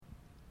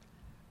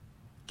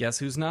Guess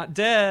who's not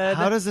dead?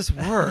 How does this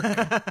work?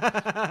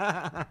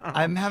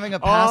 I'm having a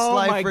past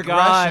life regression.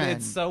 God,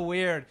 it's so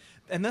weird.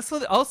 And this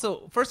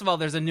also, first of all,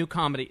 there's a new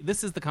comedy.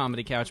 This is the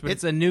comedy couch, but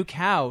it's a new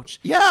couch.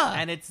 Yeah.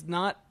 And it's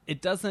not,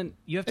 it doesn't,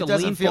 you have to It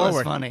doesn't lean feel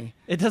forward. as funny.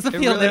 It doesn't It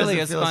feel really nearly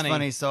doesn't as feel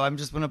funny. So I'm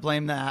just going to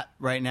blame that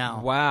right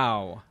now.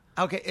 Wow.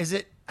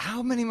 Okay,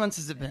 how many months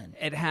has it been?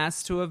 It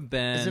has to have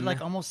been. Is it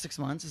like almost 6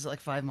 months? Is it like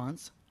 5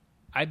 months?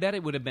 I bet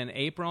it would have been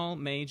April,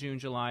 May, June,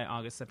 July,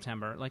 August,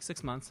 September. Like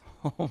 6 months.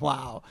 Oh,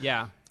 wow.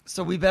 Yeah.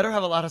 So we better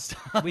have a lot of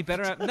stuff. We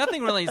better have,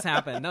 nothing really has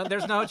happened. No,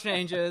 there's no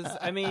changes.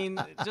 I mean,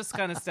 just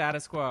kind of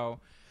status quo.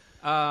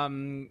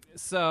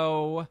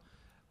 So,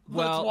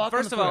 well,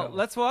 first of all,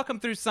 let's walk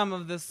them through some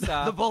of this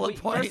stuff. The bullet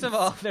points. First of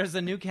all, there's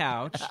a new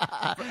couch.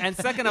 And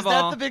second of Is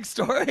that all, the big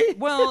story?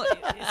 well,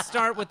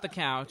 start with the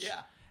couch.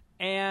 Yeah.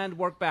 And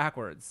work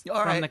backwards All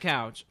from right. the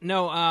couch.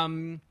 No,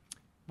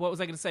 what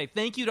was I going to say?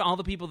 Thank you to all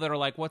the people that are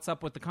like, what's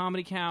up with the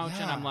comedy couch?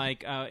 Yeah. And I'm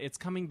like, it's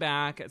coming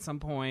back at some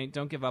point.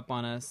 Don't give up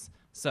on us.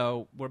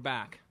 So we're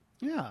back.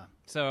 Yeah.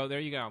 So there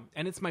you go.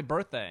 And it's my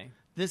birthday.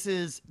 This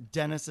is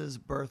Dennis's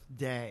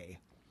birthday.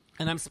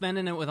 And I'm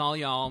spending it with all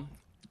y'all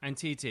and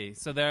TT.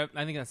 So there,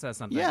 I think that says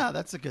something. Yeah,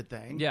 that's a good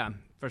thing. Yeah,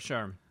 for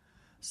sure.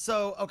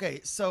 So,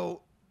 okay,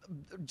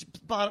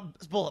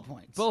 bullet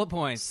points. Bullet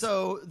points.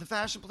 So the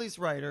Fashion Police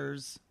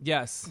writers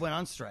Yes. went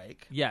on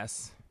strike.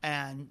 Yes.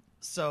 And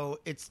so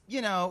it's,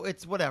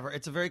 it's whatever.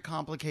 It's a very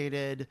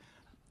complicated,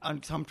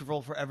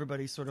 uncomfortable for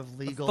everybody sort of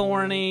legal.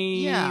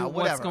 Thorny. Yeah, What's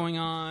whatever. going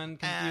on.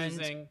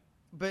 Confusing.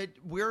 But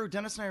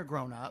Dennis and I are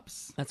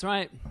grown-ups. That's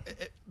right.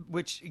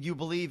 Which you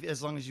believe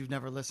as long as you've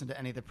never listened to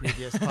any of the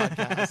previous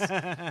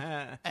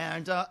podcasts.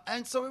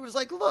 And so it was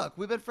like, look,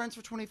 we've been friends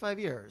for 25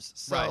 years.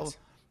 So, Right.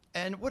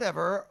 And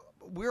whatever,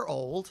 we're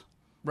old.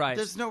 Right.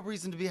 There's no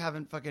reason to be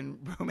having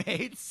fucking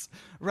roommates,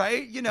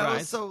 right?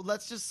 Right. So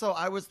so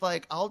I was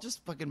like, I'll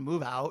just fucking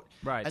move out.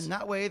 Right. And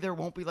that way there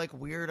won't be like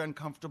weird,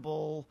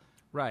 uncomfortable,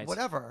 Right.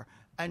 whatever.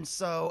 And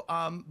so,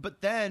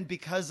 but then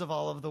because of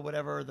all of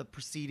the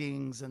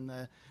proceedings and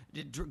the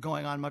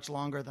going on much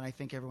longer than I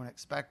think everyone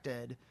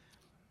expected,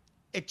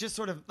 it just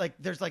sort of like,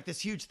 there's like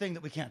this huge thing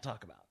that we can't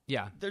talk about.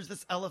 Yeah. There's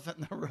this elephant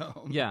in the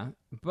room. Yeah.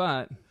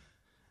 But,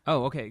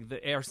 oh, okay. The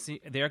air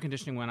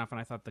conditioning went off and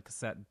I thought the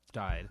cassette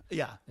died.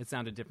 Yeah. It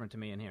sounded different to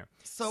me in here.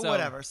 So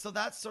whatever. So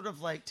that's sort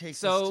of like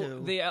takes us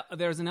to... So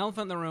there's an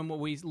elephant in the room.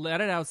 We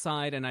let it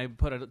outside and I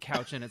put a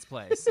couch in its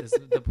place is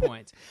the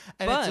point.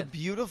 And but it's a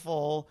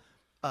beautiful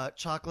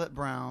chocolate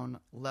brown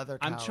leather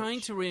couch. I'm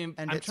trying to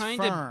and it's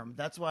firm.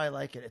 That's why I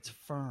like it. It's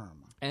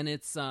firm. And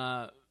it's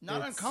not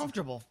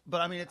uncomfortable,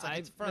 but I mean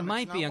it's firm. It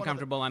might be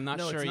uncomfortable. I'm not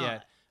No, sure it's not.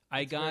 yet. I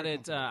It's got very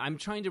it. I'm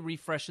trying to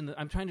refresh.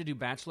 I'm trying to do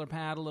Bachelor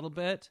Pad a little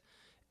bit,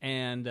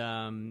 and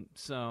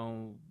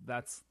so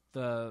that's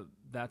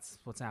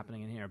what's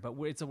happening in here. But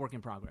it's a work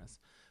in progress.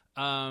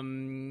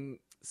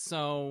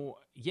 So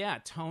yeah,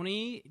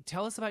 Tony,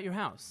 tell us about your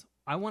house.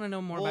 I want to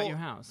know more about your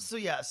house. So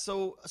yeah,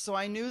 so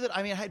I knew that.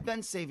 I mean, I had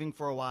been saving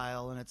for a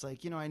while, and it's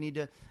like, I need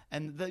to,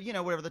 and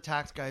whatever the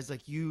tax guy's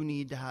like, you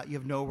need to have, you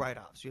have no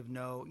write-offs, you have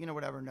no,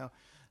 whatever, no.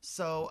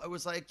 So it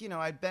was like,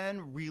 I'd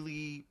been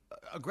really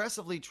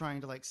aggressively trying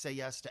to like say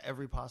yes to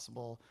every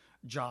possible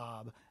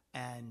job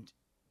and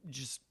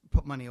just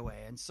put money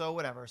away, and so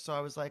whatever. So I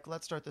was like,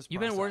 let's start this.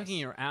 You've been working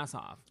your ass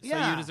off, so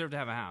Yeah. you deserve to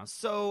have a house.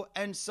 So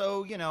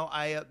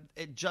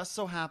it just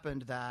so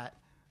happened that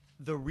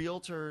the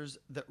realtors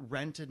that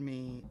rented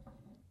me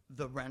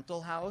the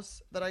rental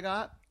house that I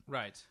got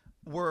Right.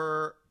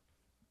 were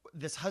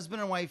this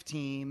husband and wife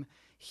team.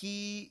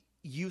 He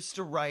used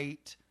to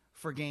write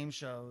for game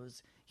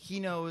shows. He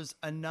knows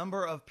a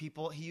number of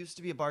people. He used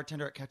to be a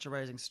bartender at Catch a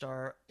Rising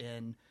Star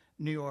in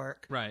New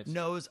York. Right.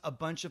 Knows a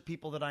bunch of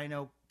people that I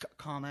know,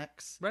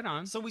 comics. Right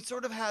on. So we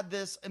sort of had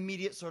this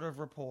immediate sort of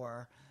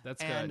rapport.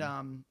 That's and,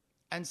 good.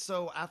 And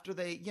so after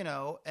they,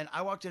 and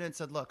I walked in and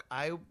said, look,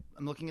 I'm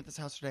looking at this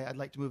house today. I'd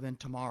like to move in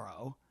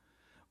tomorrow,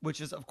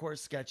 which is, of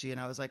course, sketchy. And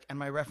I was like, and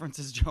my reference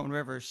is Joan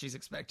Rivers. She's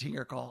expecting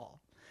your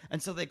call.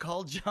 And so they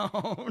called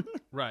Joan.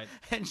 Right.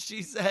 And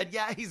she said,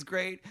 yeah, he's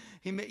great.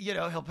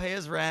 He'll pay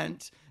his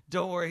rent.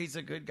 Don't worry. He's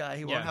a good guy.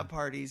 He won't have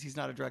parties. He's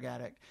not a drug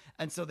addict.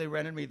 And so they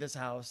rented me this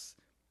house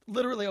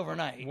literally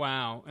overnight.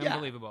 Wow. Yeah,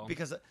 Unbelievable.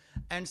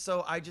 And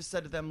so I just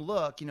said to them,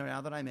 look,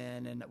 now that I'm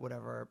in and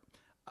whatever,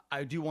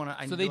 I do want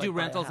to. So they do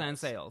rentals and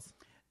sales.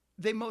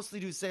 They mostly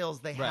do sales.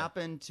 They Right.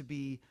 happen to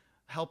be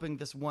helping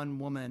this one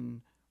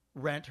woman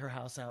rent her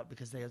house out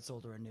because they had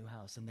sold her a new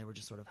house, and they were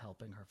just sort of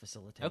helping her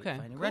facilitate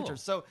finding cool.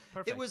 renters. So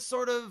Perfect. it was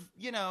sort of,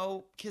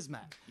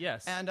 kismet.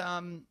 Yes.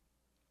 And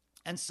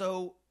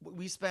so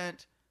we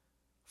spent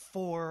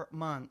 4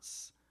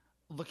 months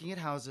looking at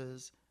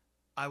houses.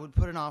 I would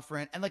put an offer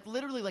in, and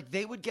literally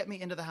they would get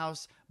me into the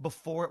house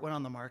before it went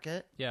on the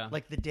market. Yeah.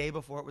 Like the day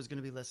before it was going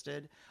to be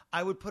listed.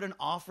 I would put an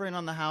offer in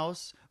on the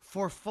house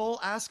for full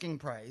asking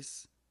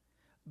price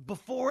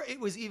before it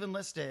was even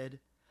listed,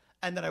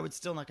 and then I would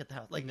still not get the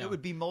house. It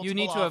would be multiple. You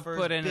need to offers,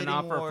 have put in an bidding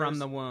offer wars. from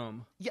the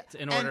womb. Yeah,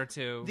 In and order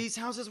to. These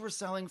houses were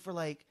selling for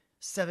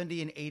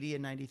 $70 and $80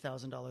 and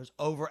 $90,000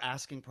 over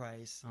asking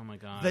price. Oh my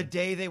God. The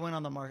day they went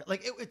on the market,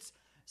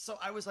 So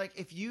I was like,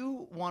 if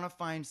you want to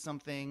find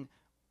something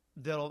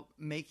that'll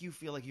make you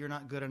feel like you're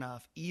not good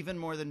enough, even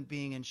more than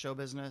being in show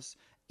business,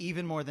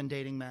 even more than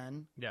dating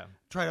men, Yeah.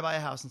 try to buy a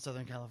house in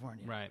Southern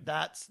California. Right.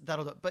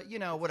 That'll do. But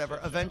whatever.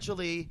 Sure.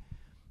 Eventually,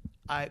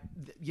 I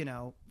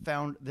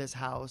found this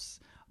house,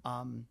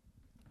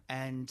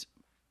 and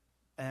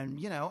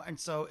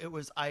so it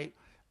was.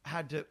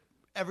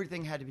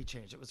 Everything had to be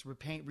changed. It was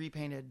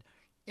repainted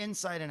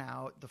inside and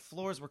out. The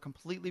floors were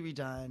completely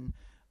redone.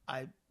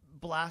 I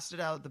blasted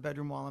out the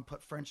bedroom wall and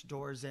put French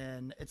doors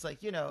in. It's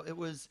like, it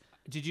was.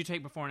 Did you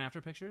take before and after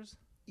pictures?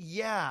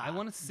 Yeah. I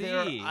wanna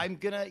see. I'm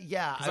gonna,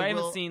 yeah. Because I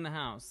haven't seen the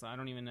house. I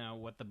don't even know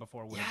what the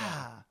before would have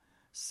Yeah. been.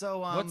 So,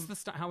 What's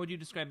the how would you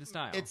describe the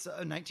style? it's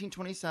a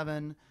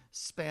 1927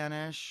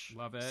 Spanish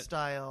Love it.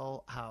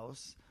 style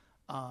house,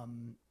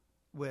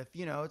 with,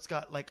 it's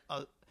got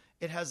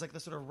it has like the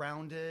sort of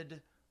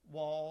rounded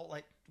wall,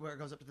 like where it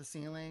goes up to the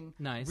ceiling.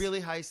 Nice. Really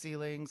high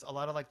ceilings, a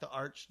lot of like the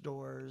arched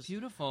doors.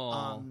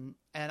 Beautiful.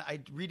 And I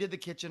redid the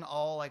kitchen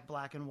all like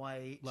black and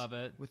white. Love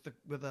it. With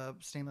the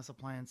stainless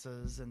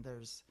appliances, and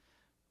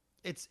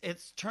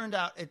it's turned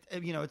out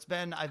it's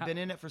been I've been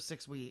in it for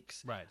 6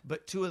 weeks. Right.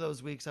 But 2 of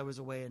those weeks I was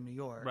away in New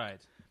York. Right.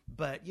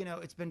 But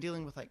it's been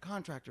dealing with like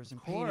contractors and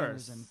Of course.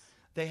 painters, and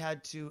they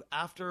had to,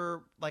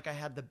 after like I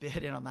had the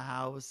bid in on the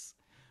house,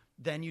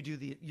 then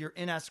you're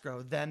in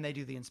escrow, then they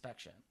do the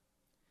inspection.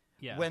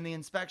 Yeah. When the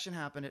inspection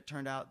happened, it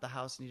turned out the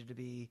house needed to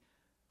be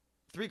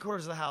 3/4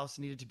 of the house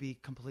needed to be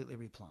completely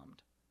replumbed.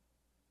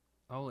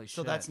 Holy shit.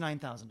 So that's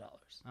 $9,000.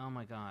 Oh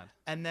my god.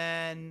 And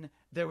then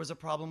there was a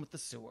problem with the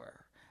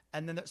sewer.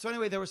 And then so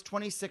anyway, there was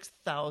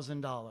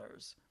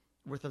 $26,000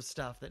 worth of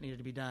stuff that needed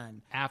to be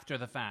done. After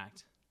the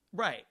fact.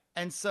 Right.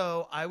 And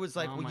so I was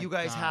like, Oh well, my you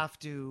guys God. have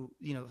to,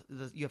 you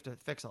have to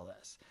fix all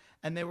this.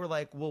 And they were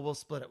like, well, we'll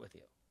split it with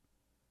you.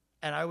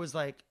 And I was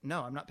like,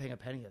 no, I'm not paying a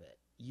penny of it.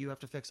 You have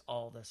to fix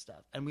all this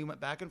stuff. And we went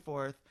back and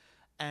forth.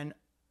 And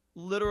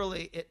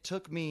literally, it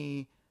took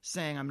me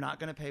saying, I'm not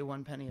going to pay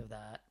one penny of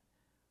that.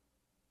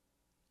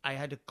 I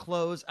had to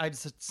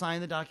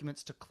sign the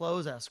documents to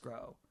close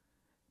escrow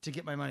to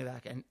get my money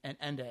back and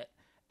end it.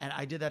 And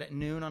I did that at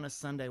noon on a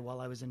Sunday while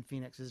I was in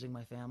Phoenix visiting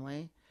my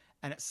family.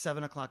 And at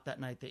 7:00 that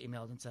night, they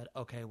emailed and said,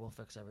 okay, we'll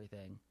fix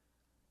everything.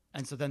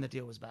 And so then the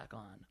deal was back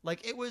on.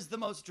 Like, it was the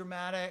most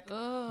dramatic,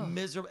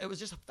 miserable. It was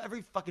just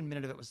every fucking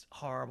minute of it was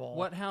horrible.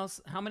 What house?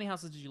 How many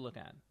houses did you look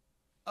at?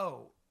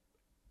 Oh,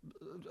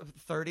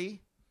 30?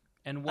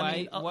 And why? I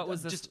mean, what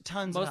was this? just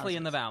tons of Mostly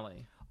in the houses.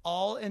 valley.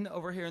 All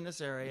over here in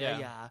this area, Yeah.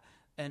 yeah.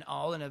 And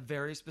all in a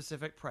very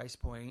specific price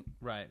point.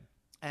 Right.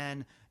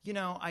 And,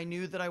 I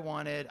knew that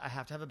I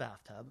have to have a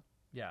bathtub.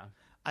 Yeah.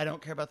 I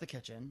don't care about the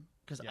kitchen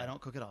because Yeah. I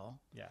don't cook at all.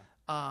 Yeah.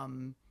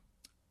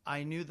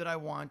 I knew that I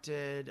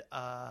wanted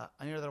a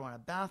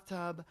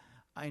bathtub.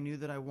 I knew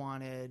that I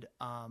wanted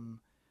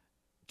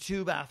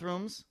 2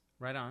 bathrooms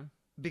Right on.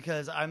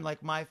 because I'm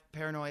like, my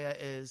paranoia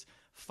is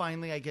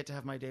finally I get to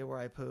have my day where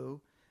I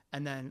poo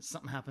and then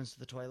something happens to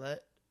the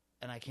toilet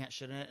and I can't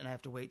shit in it and I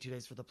have to wait 2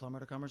 days for the plumber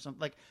to come or something.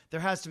 Like, there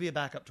has to be a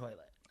backup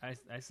toilet.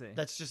 I see.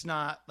 That's just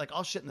not like,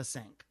 I'll shit in the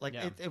sink. Like,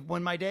 Yeah.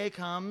 when my day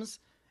comes,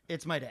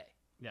 it's my day.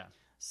 Yeah.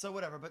 So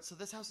whatever. But so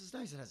this house is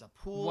nice. It has a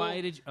pool. Why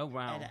did you? Oh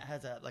wow. And it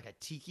has a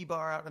tiki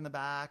bar out in the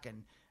back,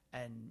 and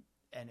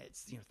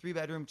it's 3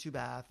 bedroom, 2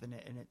 bath, and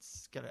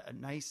it's got a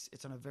nice.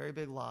 It's on a very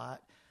big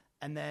lot.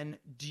 And then,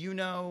 do you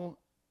know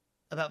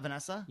about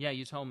Vanessa? Yeah,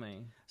 you told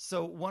me.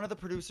 So one of the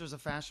producers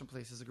of Fashion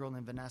Police is a girl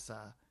named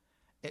Vanessa.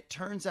 It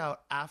turns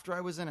out after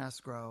I was in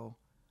escrow,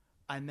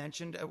 I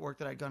mentioned at work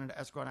that I'd gone into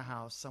escrow on a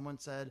house. Someone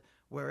said,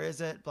 "Where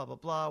is it?" Blah blah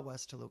blah.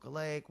 West Toluca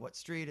Lake. What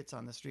street? It's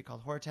on the street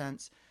called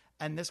Hortense.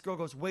 And this girl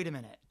goes, "Wait a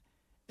minute,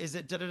 is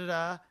it da da da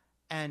da?"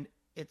 And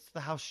it's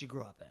the house she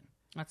grew up in.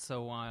 That's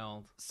so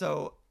wild.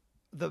 So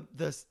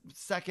the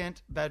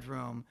second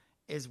bedroom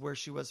is where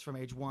she was from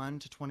age 1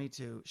 to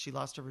 22. She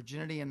lost her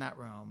virginity in that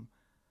room.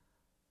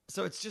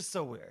 So it's just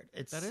so weird.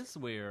 That is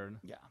weird.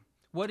 Yeah.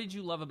 What did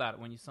you love about it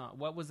when you saw it?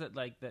 What was it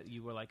like that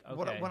you were like,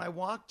 okay? When I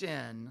walked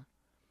in,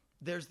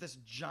 there's this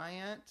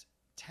giant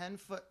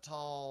 10-foot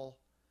tall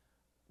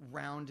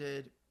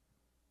rounded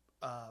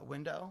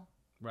window.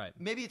 Right.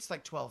 Maybe it's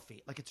like 12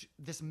 feet. Like, it's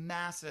this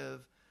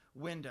massive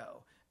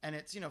window. And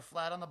it's,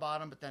 flat on the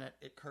bottom, but then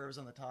it curves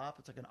on the top.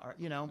 It's like an art,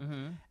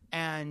 Mm-hmm.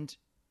 And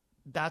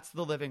that's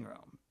the living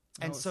room.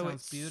 And Oh, it so sounds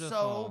it's beautiful.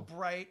 so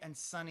bright and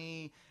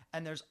sunny,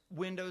 and there's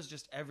windows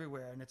just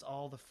everywhere, and it's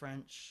all the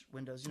French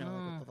windows, like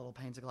with the little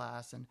panes of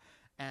glass, and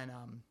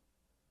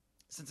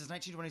since it's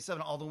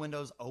 1927, all the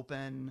windows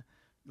open,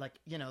 like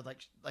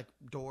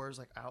doors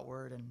like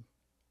outward, and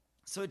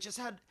so it just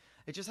had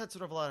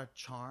sort of a lot of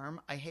charm.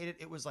 I hated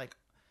it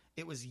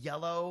was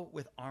yellow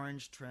with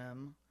orange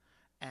trim,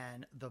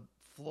 and the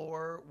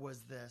floor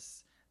was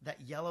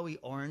that yellowy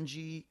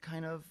orangey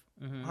kind of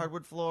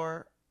hardwood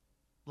floor.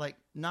 Like,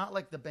 not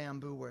like the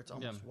bamboo where it's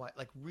almost white,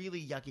 like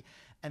really yucky.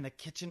 And the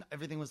kitchen,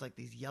 everything was like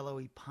these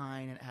yellowy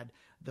pine, and it had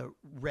the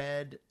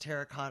red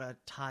terracotta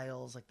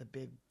tiles, like the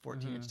big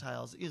 14-inch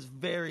tiles. It was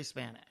very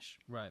Spanish.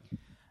 Right.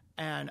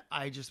 And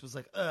I just was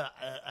like,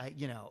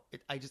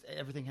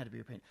 everything had to be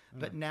repainted.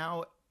 But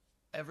now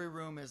every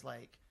room is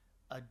like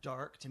a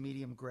dark to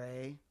medium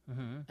gray,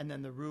 and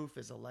then the roof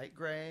is a light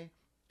gray,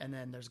 and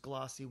then there's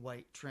glossy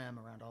white trim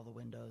around all the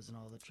windows and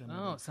all the trim.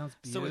 Oh, it sounds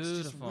beautiful.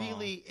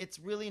 So it's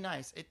really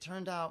nice. It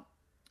turned out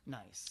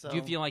nice. So do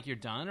you feel like you're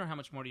done, or how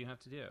much more do you have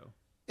to do?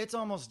 It's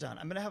almost done.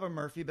 I'm going to have a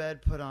Murphy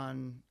bed put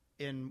on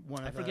in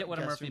one of the forget what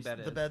a guest Murphy rooms, bed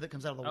is. the bed that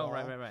comes out of the wall. Oh,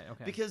 right.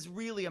 Okay. Because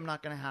really, I'm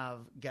not going to have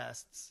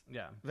guests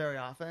very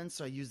often,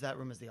 so I use that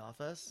room as the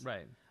office.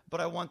 Right. But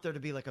I want there to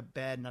be like a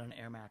bed, not an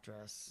air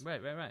mattress. Right.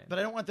 But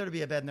I don't want there to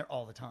be a bed in there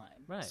all the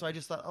time. Right. So I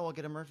just thought, I'll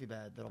get a Murphy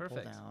bed that'll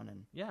Perfect. pull down.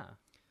 And Yeah.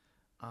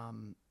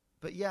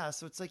 But yeah,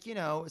 so it's like,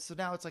 so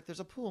now it's like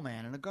there's a pool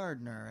man and a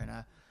gardener and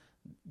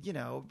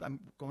I'm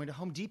going to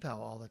Home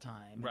Depot all the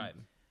time. Right.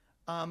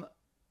 And,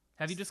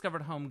 have you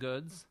discovered Home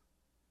Goods?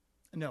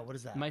 no, what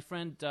is that? My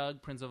friend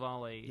Doug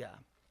Prinzavali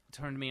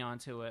turned me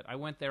onto it. I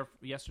went there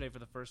yesterday for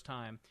the first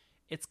time.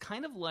 It's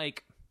kind of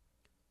like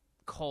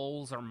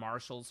Kohl's or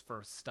Marshall's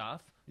for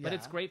stuff, but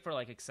it's great for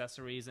like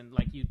accessories and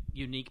like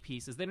unique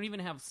pieces. They don't even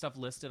have stuff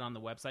listed on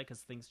the website because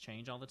things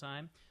change all the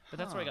time. But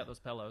that's where I got those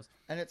pillows.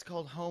 And it's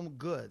called Home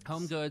Goods.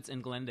 Home Goods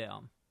in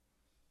Glendale.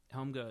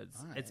 Home Goods.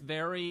 All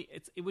right.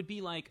 It would be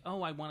like,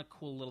 oh, I want a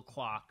cool little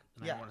clock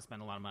and I want to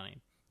spend a lot of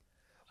money.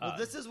 Well,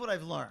 this is what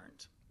I've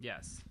learned.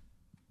 Yes.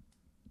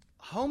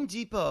 Home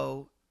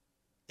Depot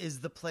is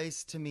the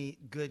place to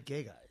meet good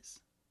gay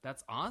guys.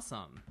 That's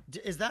awesome.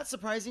 Is that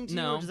surprising to you,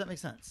 No. or does that make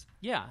sense?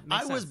 Yeah.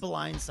 I was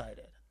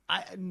blindsided.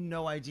 I had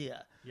no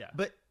idea. Yeah.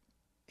 But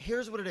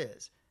here's what it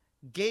is.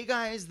 Gay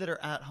guys that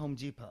are at Home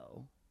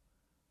Depot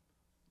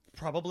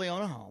probably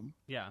own a home.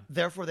 Yeah.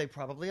 Therefore, they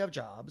probably have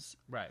jobs.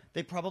 Right.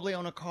 They probably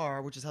own a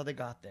car, which is how they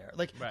got there.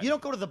 Like, Right. you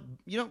don't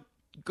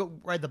go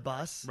ride the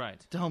bus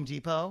to Home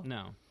Depot.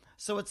 No.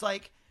 So it's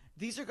like,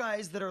 these are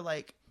guys that are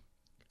like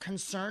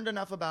concerned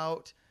enough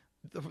about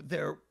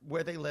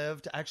where they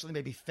live to actually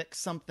maybe fix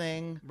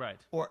something. Right.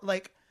 Or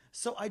like,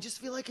 so I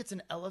just feel like it's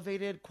an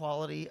elevated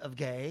quality of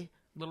gay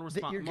Little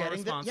that you're more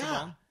getting.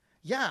 responsible.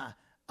 Yeah.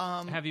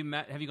 Have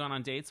you gone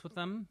on dates with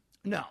them?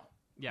 No.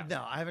 Yeah.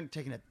 No, I haven't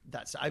taken it.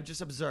 I've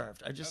just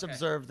observed. I just Okay.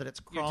 observed that it's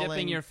You're crawling.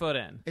 dipping your foot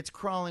in. It's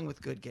crawling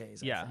with good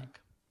gays, Yeah. I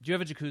think. Do you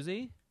have a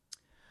jacuzzi?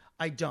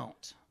 I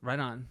don't. Right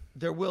on.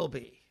 There will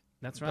be.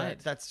 That's but right.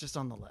 that's just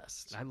on the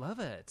list. I love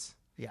it.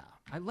 Yeah.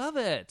 I love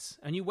it.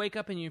 And you wake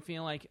up and you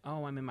feel like,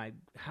 oh, I'm in my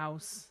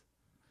house.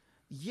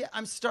 Yeah,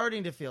 I'm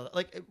starting to feel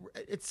like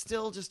it's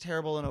still just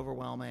terrible and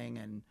overwhelming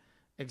and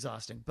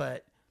exhausting,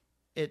 but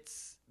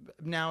it's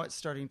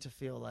starting to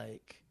feel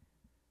like,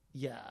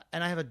 yeah.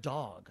 And I have a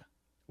dog.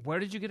 Where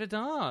did you get a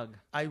dog?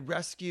 I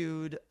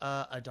rescued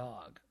a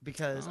dog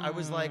because I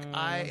was like,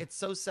 it's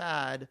so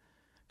sad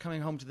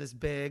coming home to this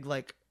big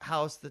like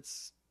house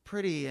that's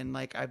pretty and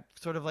like I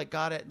sort of like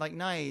got it like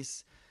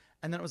nice,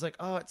 and then it was like,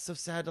 oh, it's so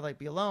sad to like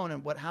be alone.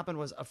 And what happened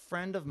was a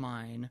friend of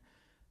mine,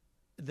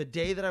 the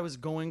day that I was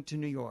going to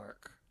New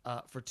York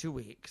for 2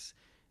 weeks,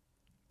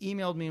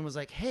 emailed me and was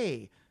like,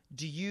 hey,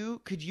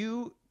 could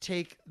you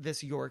take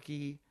this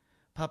Yorkie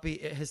puppy?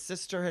 His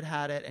sister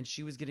had it and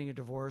she was getting a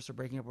divorce or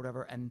breaking up or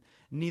whatever, and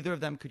neither of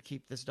them could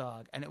keep this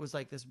dog. And it was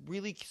like this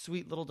really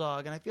sweet little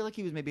dog, and I feel like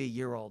he was maybe a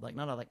year old, like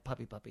not a like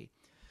puppy.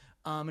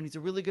 And he's a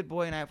really good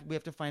boy, and we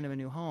have to find him a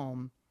new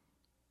home.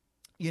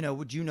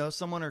 Would you know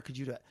someone, or could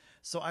you do it?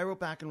 So I wrote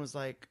back and was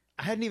like,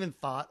 I hadn't even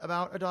thought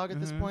about a dog at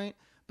this point,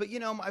 but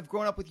I've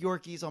grown up with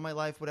Yorkies all my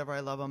life, whatever,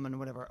 I love them and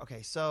whatever.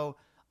 Okay, so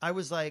I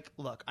was like,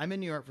 look, I'm in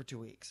New York for 2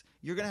 weeks.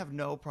 You're going to have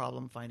no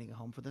problem finding a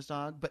home for this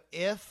dog, but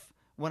if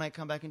when I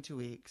come back in 2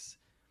 weeks,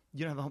 you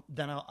don't have a home,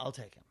 then I'll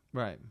take him.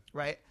 Right.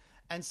 Right.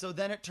 And so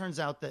then it turns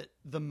out that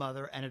the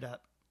mother ended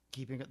up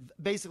keeping it.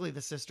 Basically,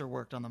 the sister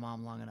worked on the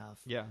mom long enough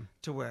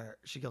to where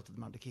she guilted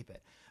the mom to keep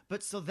it.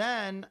 But so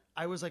then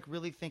I was like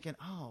really thinking,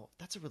 oh,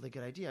 that's a really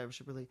good idea. I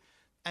should really.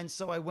 And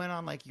so I went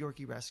on like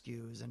Yorkie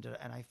rescues and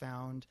I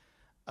found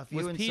a few.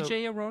 Was and PJ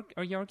so,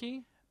 a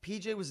Yorkie?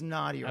 PJ was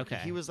not a Yorkie. Okay.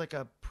 He was like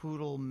a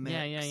poodle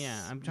mix.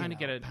 Yeah. I'm trying to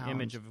get an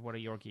image of what a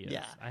Yorkie is.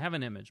 Yeah. I have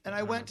an image. And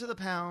I went to the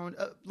pound.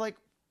 Like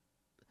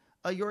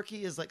a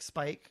Yorkie is like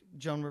Spike,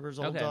 Joan Rivers'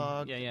 old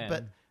dog. Yeah.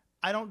 But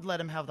I don't let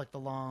him have like the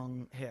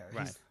long hair.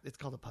 Right. It's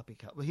called a puppy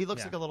cut. He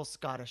looks like a little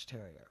Scottish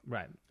terrier.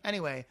 Right.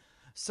 Anyway,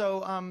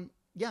 so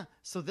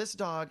so this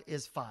dog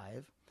is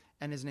 5,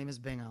 and his name is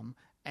Bingham.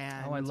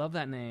 And I love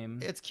that name.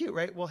 It's cute,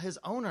 right? Well, his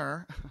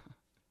owner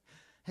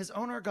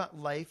got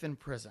life in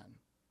prison.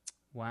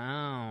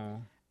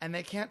 Wow. And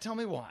they can't tell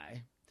me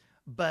why,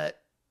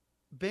 but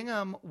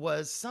Bingham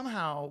was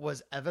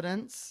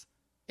evidence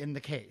in the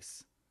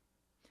case.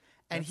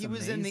 And he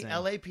was in the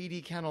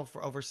LAPD kennel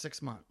for over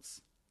 6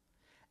 months.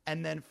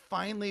 And then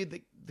finally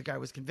the guy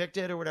was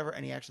convicted or whatever,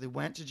 and he actually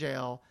went to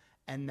jail,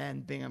 and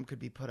then Bingham could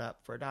be put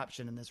up for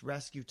adoption, and this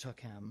rescue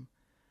took him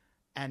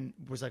and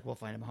was like, we'll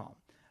find him a home.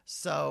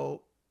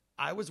 So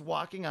I was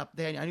walking up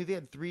there. I knew they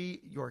had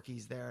 3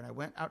 Yorkies there, and I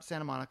went out to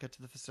Santa Monica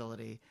to the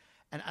facility.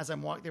 And as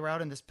I'm walking, they were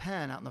out in this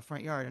pen out in the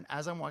front yard. And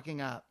as I'm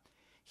walking up,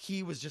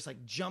 he was just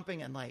like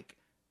jumping and like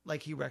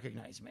he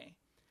recognized me.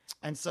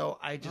 And so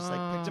I just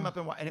like picked him up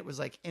and it was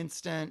like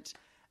instant,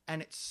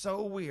 and it's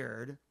so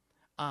weird.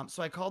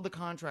 So I called the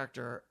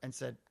contractor and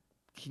said,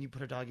 "Can you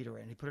put a doggy door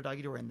in?" And he put a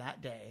doggy door in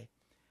that day.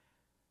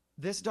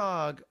 This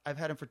dog, I've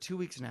had him for 2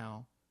 weeks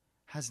now,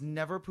 has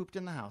never pooped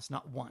in the house,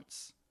 not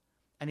once,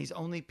 and he's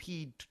only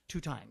peed 2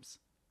 times.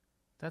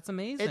 That's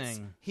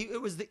amazing.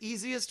 It was the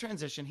easiest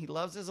transition. He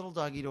loves his little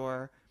doggy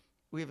door.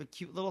 We have a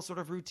cute little sort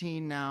of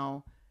routine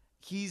now.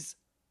 He's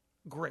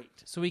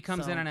great. So he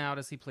comes in and out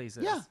as he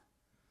pleases. Yeah.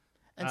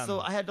 And so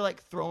I had to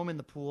like throw him in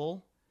the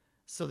pool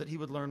so that he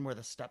would learn where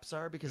the steps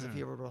are, because if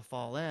he were to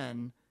fall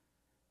in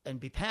and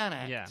be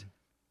panicked,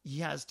 he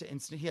has to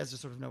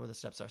sort of know where the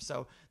steps are.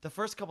 So the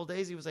first couple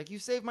days he was like, "You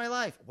saved my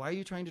life. Why are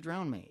you trying to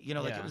drown me?" You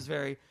know, like it was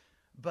very,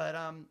 but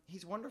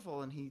he's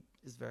wonderful and he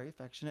is very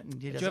affectionate. And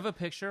do you have a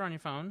picture on your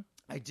phone?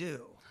 I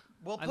do.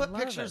 We'll put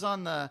pictures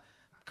on the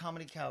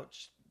Comedy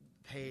Couch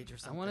page or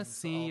something. I want to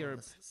see your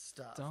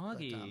stuff,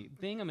 doggy. But,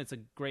 Bingham, it's a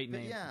great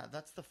name. Yeah,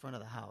 that's the front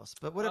of the house.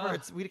 But whatever,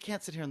 we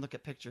can't sit here and look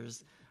at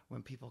pictures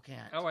when people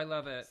can't. Oh, I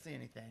love it. See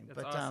anything.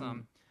 That's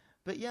awesome.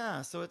 But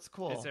yeah, so it's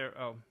cool. Is there?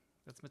 Oh,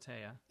 that's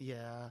Matea.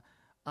 Yeah.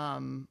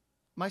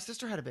 My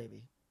sister had a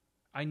baby.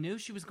 I knew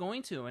she was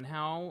going to, and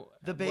how?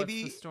 The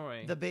baby. What's the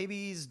story? The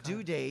baby's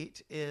due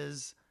date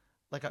is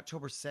like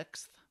October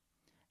 6th,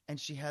 and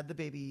she had the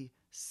baby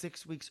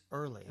 6 weeks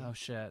early. Oh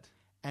shit!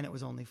 And it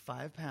was only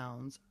 5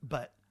 pounds,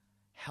 but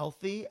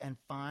healthy and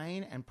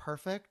fine and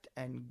perfect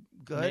and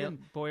good.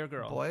 Boy or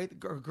girl? Boy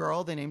or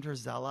girl. They named her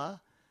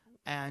Zella,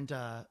 and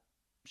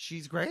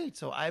she's great.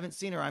 So I haven't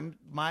seen her.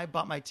 I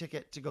bought my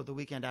ticket to go the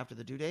weekend after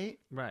the due date.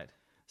 Right.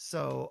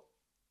 So,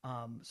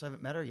 I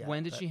haven't met her yet.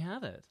 When did she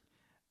have it?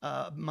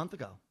 A month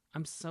ago.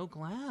 I'm so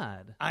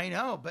glad. I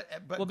know, but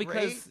well,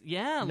 because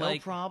great, no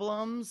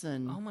problems,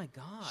 and oh my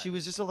god, she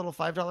was just a little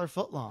 $5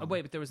 foot long. Oh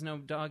wait, but there was no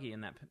doggy in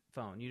that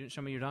phone. You didn't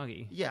show me your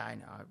doggy. Yeah, I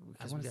know,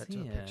 because we got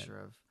to a picture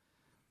of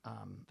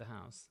the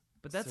house.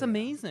 But that's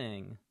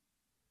amazing.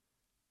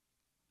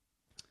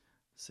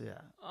 So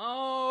yeah.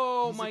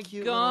 Oh my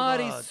god,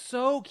 he's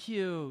so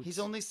cute. He's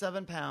only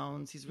 7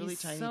 pounds. He's really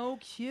tiny. So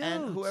cute.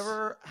 And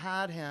whoever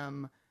had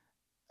him,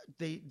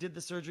 they did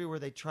the surgery where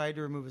they tried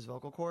to remove his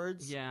vocal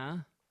cords. Yeah.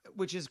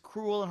 Which is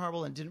cruel and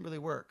horrible and didn't really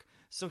work.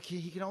 So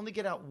he can only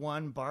get out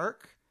one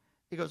bark.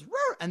 He goes,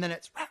 "Roar," and then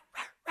it's "Roar,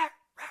 roar, roar,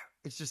 roar."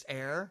 It's just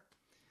air.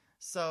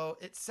 So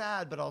it's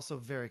sad, but also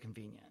very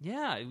convenient.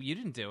 Yeah, you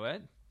didn't do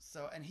it.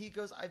 So, and he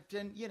goes, I've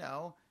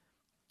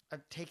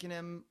taken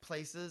him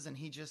places, and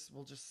he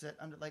will just sit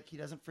under, like, he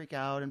doesn't freak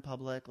out in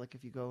public. Like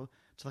if you go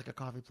to like a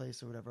coffee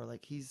place or whatever,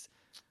 like he's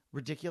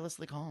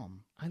ridiculously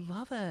calm. I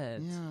love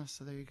it. Yeah,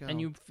 so there you go. And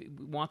you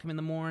walk him in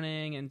the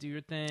morning and do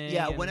your thing.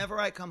 Yeah, whenever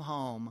I come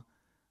home,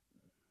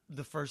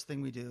 the first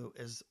thing we do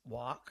is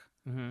walk.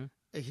 Mm-hmm.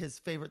 His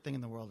favorite thing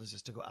in the world is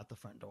just to go out the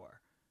front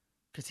door,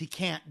 because he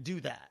can't do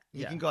that.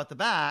 He can go out the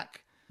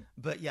back,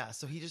 but yeah,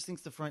 so he just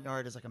thinks the front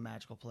yard is like a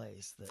magical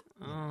place that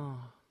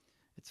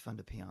it's fun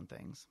to pee on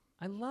things.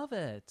 I love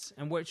it.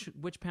 And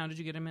which pound did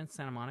you get him in?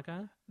 Santa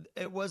Monica?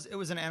 It was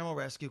an animal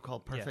rescue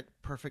called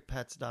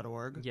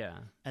perfectpets.org. Yeah.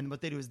 And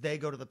what they do is they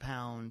go to the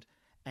pound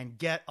and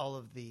get all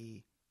of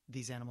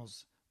these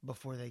animals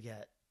before they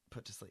get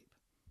put to sleep.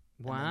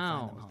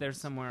 Wow. There's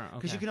somewhere.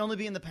 Because you can only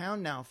be in the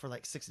pound now for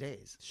like 6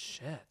 days.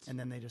 Shit. And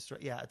then they just,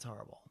 it's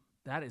horrible.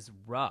 That is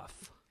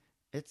rough.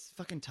 It's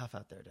fucking tough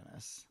out there,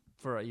 Dennis.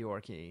 For a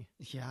Yorkie.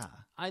 Yeah.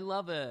 I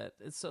love it.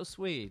 It's so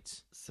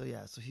sweet. So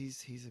yeah, so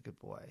he's a good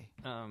boy.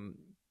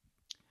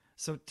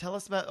 So tell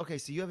us about,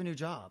 so you have a new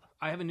job.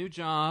 I have a new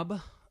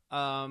job.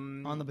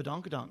 On the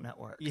Badonkadonk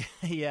Network. Yeah,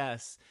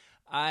 yes.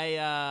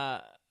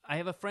 I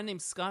have a friend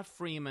named Scott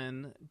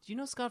Freeman. Do you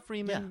know Scott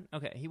Freeman? Yeah.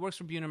 Okay, he works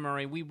for Bunim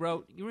Murray. We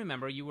wrote, you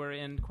remember, you were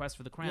in Quest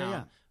for the Crown.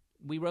 Yeah.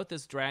 We wrote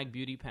this drag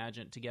beauty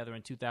pageant together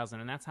in 2000,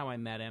 and that's how I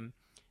met him.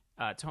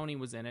 Tony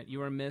was in it. You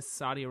were Miss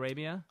Saudi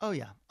Arabia? Oh,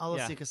 yeah.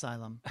 Allah seek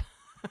asylum.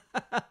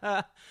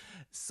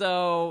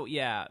 So,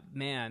 yeah,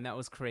 man, that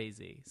was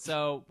crazy.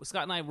 So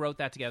Scott and I wrote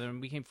that together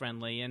and became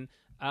friendly, and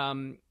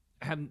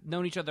have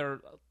known each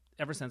other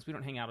ever since. We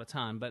don't hang out a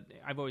ton, but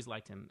I've always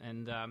liked him.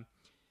 And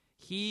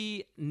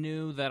he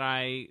knew that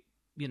I,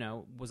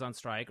 was on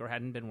strike or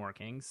hadn't been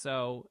working,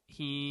 so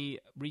he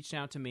reached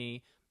out to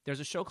me. There's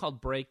a show called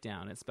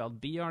Breakdown. It's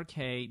spelled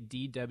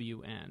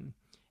BRKDWN.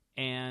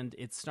 And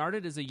it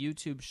started as a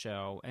YouTube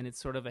show, and it's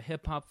sort of a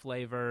hip-hop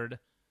flavored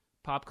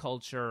pop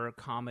culture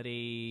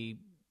comedy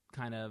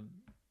kind of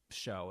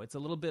show. It's a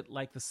little bit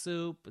like The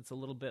Soup. It's a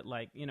little bit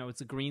like,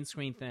 it's a green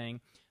screen thing.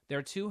 There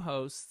are 2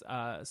 hosts,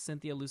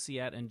 Cynthia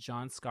Luciette and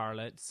John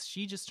Scarlett.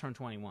 She just turned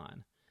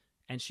 21,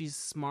 and she's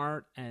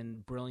smart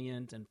and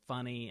brilliant and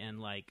funny and,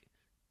 like,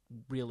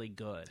 really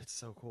good. It's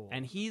so cool.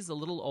 And he's a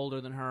little older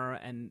than her,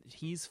 and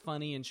he's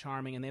funny and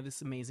charming, and they have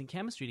this amazing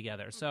chemistry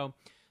together. So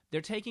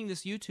they're taking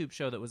this YouTube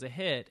show that was a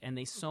hit, and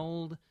they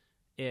sold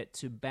it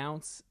to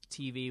Bounce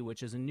TV,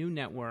 which is a new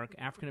network,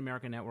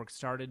 African-American network,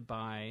 started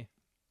by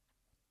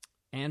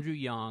Andrew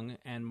Young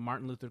and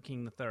Martin Luther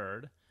King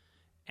III.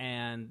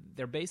 And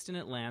they're based in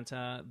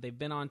Atlanta. They've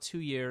been on 2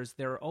 years.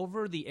 They're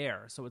over the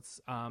air, so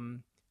it's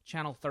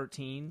Channel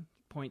 13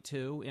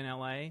 6.2 in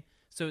LA.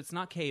 So it's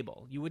not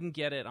cable. You wouldn't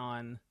get it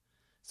on.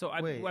 So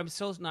I'm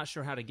still not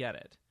sure how to get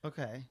it.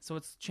 Okay. So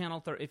it's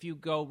channel if you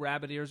go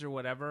rabbit ears or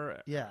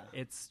whatever,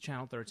 it's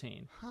channel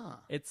 13. Huh.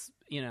 It's,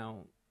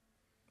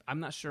 I'm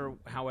not sure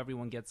how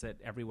everyone gets it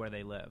everywhere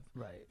they live.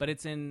 Right. But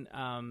it's in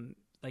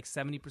like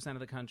 70% of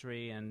the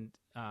country, and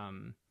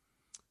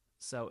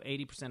so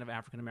 80% of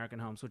African American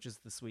homes, which is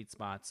the sweet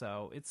spot.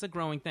 So it's a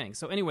growing thing.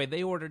 So anyway,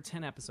 they ordered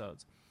 10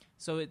 episodes.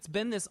 So it's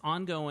been this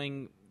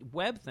ongoing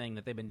web thing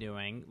that they've been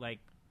doing, like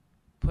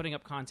putting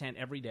up content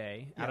every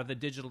day out of the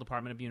digital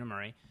department of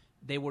Bunim/Murray.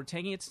 They were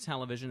taking it to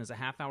television as a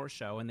half-hour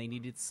show, and they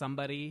needed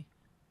somebody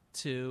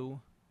to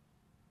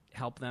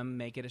help them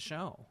make it a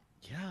show.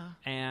 Yeah.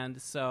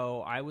 And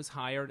so I was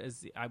hired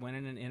I went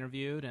in and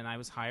interviewed, and I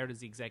was hired as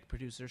the executive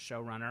producer,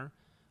 showrunner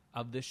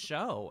of this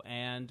show.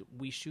 And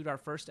we shoot our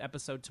first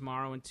episode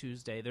tomorrow and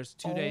Tuesday. There's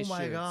 2 days shoots.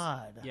 Oh, my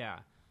God. Yeah.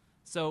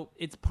 So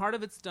it's part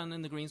of it's done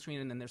in the green screen,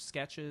 and then there's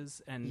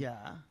sketches. And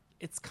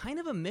it's kind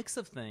of a mix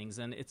of things,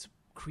 and it's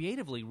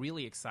creatively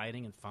really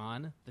exciting and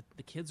fun.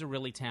 The kids are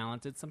really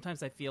talented.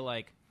 Sometimes I feel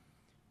like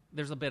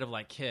there's a bit of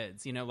like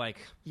kids, like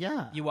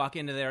you walk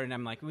into there and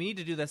I'm like, we need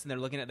to do this, and they're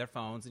looking at their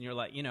phones, and you're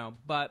like,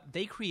 but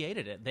they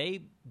created it.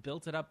 They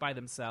built it up by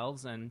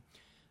themselves, and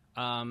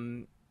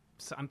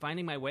so I'm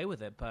finding my way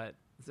with it. But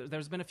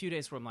there's been a few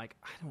days where I'm like,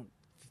 I don't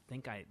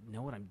think I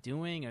know what I'm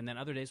doing, and then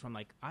other days where I'm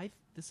like,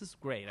 this is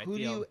great. Who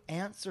do you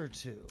answer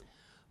to?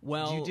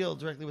 Well, do you deal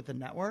directly with the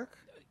network?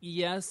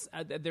 Yes,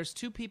 there's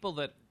 2 people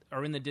that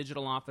are in the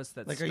digital office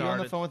that are you on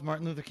the phone with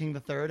Martin Luther King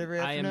III every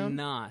afternoon? I am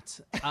not.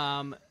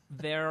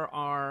 There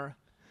are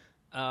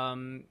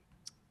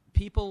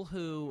people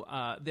who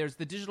there's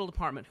the digital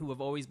department who have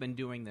always been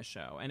doing this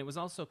show, and it was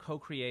also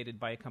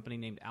co-created by a company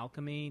named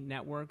Alchemy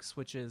Networks,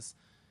 which is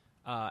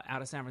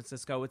out of San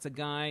Francisco. It's a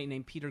guy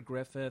named Peter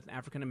Griffith,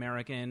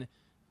 African-American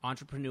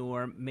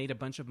entrepreneur, made a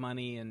bunch of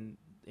money in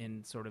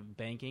sort of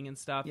banking and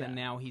stuff, and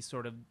now he's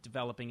sort of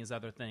developing his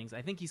other things.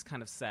 I think he's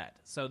kind of set.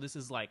 So this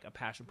is like a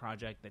passion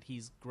project that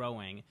he's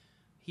growing.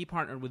 He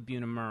partnered with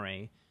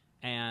Bunim/Murray,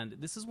 and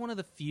this is one of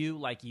the few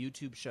like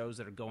YouTube shows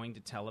that are going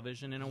to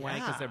television in a way,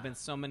 because there have been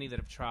so many that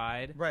have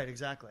tried. Right,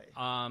 exactly.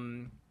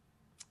 And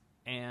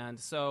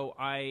so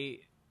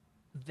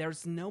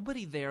there's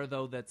nobody there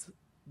though that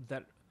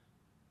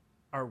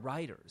are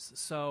writers.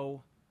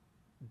 So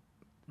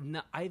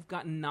I've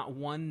gotten not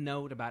one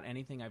note about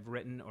anything I've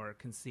written or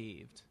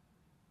conceived.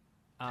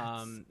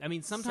 I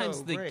mean, sometimes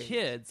so the great.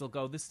 Kids will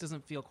go, this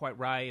doesn't feel quite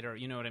right, or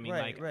you know what I mean?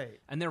 Right.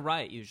 And they're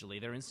right, usually.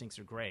 Their instincts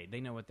are great. They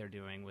know what they're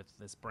doing with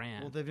this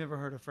brand. Well, they've never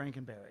heard of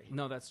Frankenberry.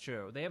 No, that's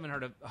true. They haven't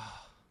heard of...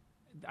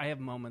 I have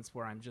moments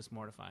where I'm just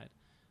mortified.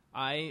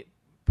 I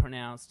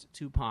pronounced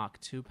Tupac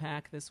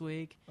this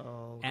week,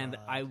 and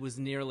I was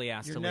nearly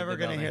asked to leave the building. You're never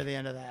going to hear the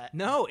end of that.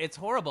 No, it's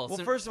horrible. Well,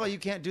 first of all, you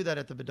can't do that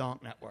at the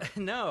Badonk Network.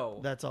 No.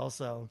 That's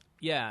also...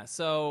 Yeah,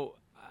 so,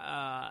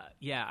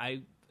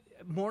 I...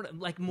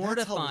 mortifying.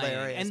 That's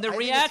hilarious. And the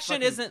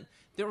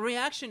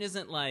reaction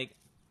isn't like,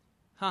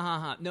 ha ha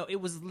ha. No, it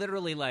was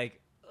literally like,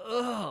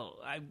 ugh,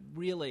 I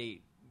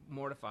really...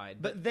 mortified.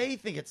 But they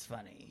think it's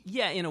funny.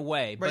 Yeah, in a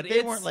way. Right, but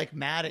they weren't like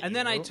mad at you. And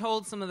then I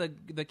told some of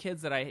the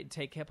kids that I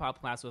take hip hop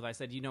class with, I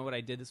said, you know what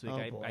I did this week?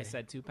 I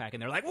said Tupac,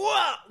 and they're like,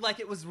 whoa! Like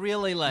it was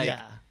really like,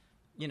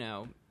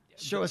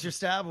 show us your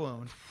stab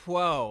wound.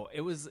 Whoa!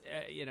 It was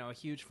a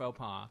huge faux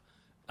pas.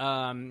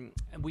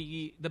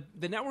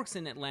 The network's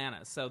in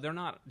Atlanta, so they're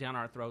not down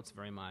our throats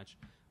very much.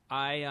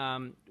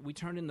 We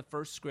turned in the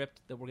first script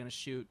that we're going to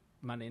shoot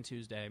Monday and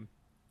Tuesday,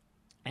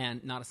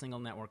 and not a single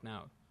network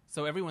note.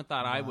 So everyone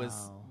thought I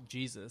was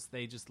Jesus.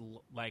 They just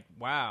like,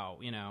 wow,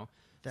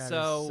 That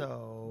so, is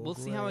so we'll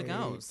see how it great.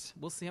 goes.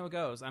 We'll see how it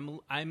goes.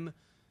 I'm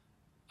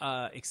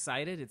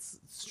excited. It's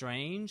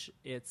strange.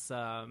 It's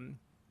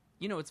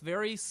it's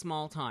very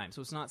small time, so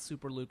it's not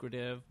super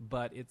lucrative,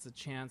 but it's a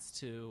chance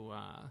to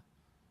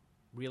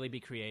really be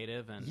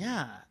creative. And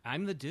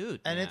I'm the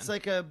dude. And man. it's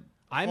like a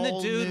I'm the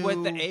dude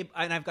with the A,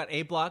 and I've got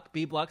A block,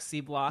 B block,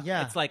 C block.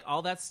 Yeah. It's like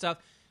all that stuff.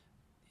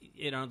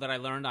 That I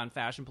learned on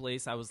Fashion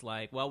Police. I was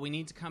like, well, we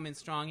need to come in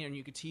strong here, and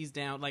you could tease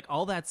down, like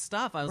all that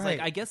stuff. I was like,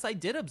 I guess I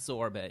did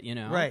absorb it,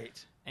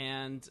 Right.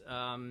 And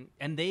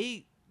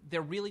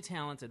they're really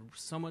talented,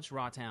 so much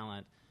raw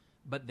talent,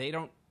 but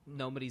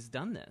nobody's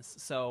done this,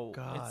 so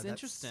it's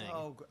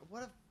interesting.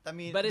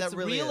 But it's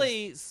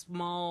really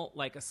small,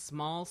 like a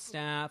small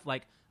staff.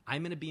 Like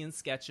I'm going to be in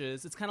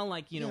sketches. It's kind of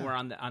like we're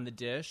on the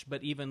dish,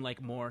 but even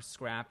like more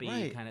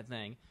scrappy kind of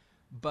thing.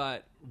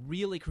 But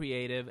really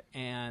creative.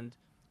 And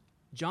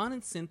John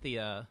and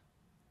Cynthia,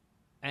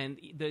 and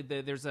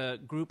there's a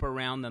group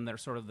around them that are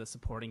sort of the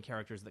supporting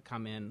characters that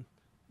come in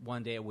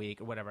one day a week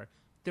or whatever.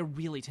 They're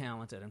really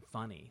talented and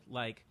funny.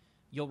 Like,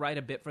 you'll write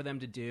a bit for them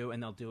to do,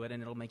 and they'll do it,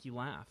 and it'll make you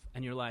laugh.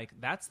 And you're like,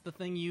 that's the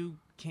thing you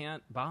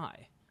can't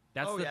buy.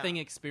 That's the thing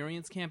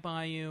experience can't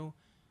buy you.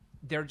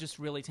 They're just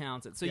really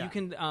talented. So you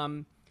can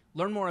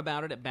learn more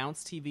about it at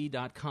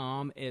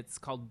bouncetv.com. It's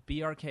called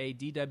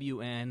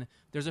BRKDWN.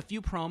 There's a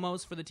few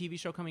promos for the TV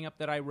show coming up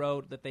that I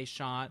wrote, that they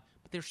shot.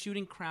 they're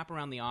shooting crap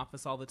around the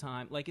office all the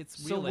time. Like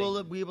it's So really. will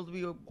it be able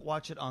to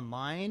watch it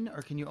online,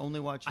 or can you only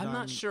watch it I'm on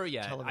not sure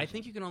yet. television? I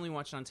think you can only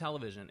watch it on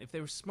television. If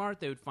they were smart,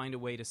 they would find a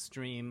way to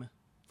stream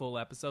full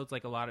episodes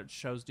like a lot of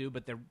shows do,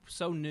 but they're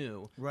so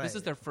new. Right. This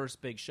is their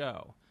first big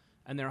show,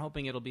 and they're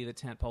hoping it'll be the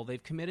tentpole.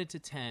 They've committed to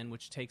 10,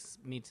 which takes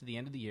me to the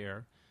end of the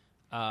year.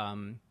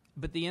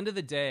 But the end of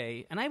the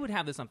day, and I would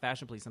have this on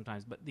Fashion Police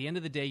sometimes, but the end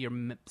of the day, you're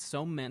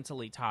so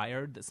mentally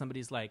tired that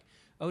somebody's like,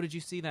 oh, did you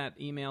see that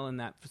email in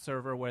that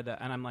server where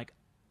the... And I'm like,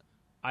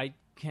 I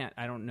can't,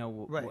 I don't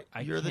know. Right.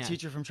 You're the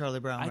teacher from Charlie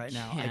Brown right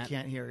now. I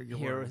can't hear your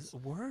words. A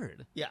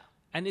word. Yeah.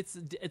 And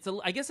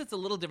I guess it's a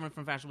little different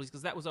from Fashion Police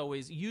because that was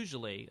always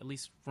usually, at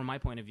least from my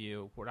point of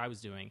view, what I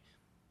was doing,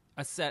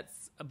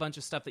 a bunch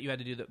of stuff that you had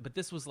to do. But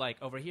this was like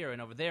over here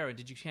and over there.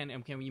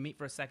 And can we meet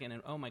for a second?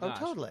 And oh my gosh.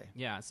 Oh, totally.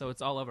 Yeah. So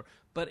it's all over.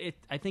 But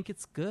I think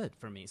it's good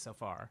for me so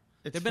far.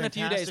 It's There've been a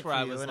few days where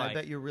I was and like, I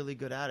bet you're really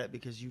good at it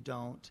because you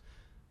don't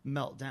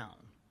melt down.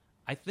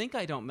 I think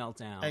I don't melt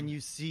down. And you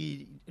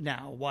see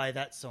now why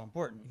that's so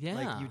important. Yeah.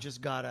 Like you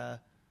just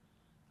gotta.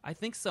 I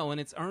think so. And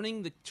it's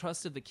earning the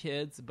trust of the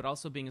kids, but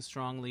also being a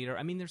strong leader.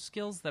 I mean, there's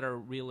skills that are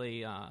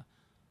really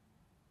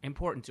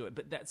important to it.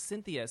 But that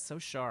Cynthia is so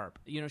sharp.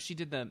 You know, she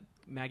did the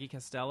Maggie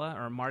Castella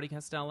or Marty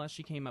Castella.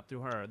 She came up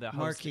through her. The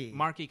host,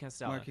 Marky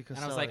Castella. And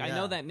I was like, I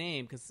know that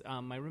name because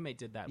my roommate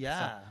did that.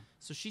 Yeah.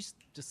 So she's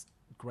just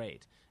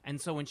great. And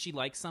so when she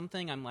likes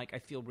something, I'm like, I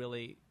feel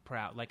really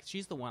proud. Like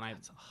she's the one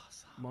That's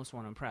awesome. most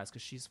want to impress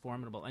because she's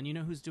formidable. And you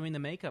know who's doing the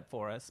makeup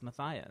for us?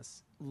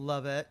 Matthias.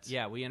 Love it.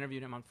 Yeah, we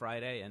interviewed him on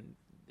Friday, and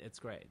it's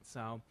great.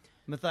 So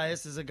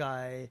Matthias is a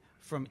guy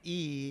from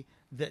E!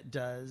 That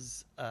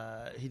does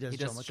he does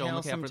Joel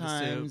McHale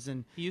sometimes,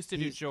 and he used to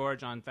do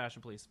George on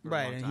Fashion Police for a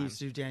long time. he used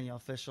to do Danielle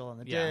Fishel on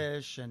The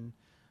Dish, and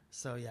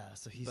so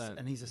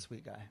he's a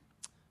sweet guy.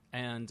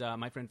 And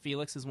my friend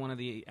Felix is one of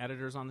the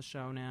editors on the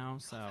show now,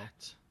 so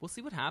we'll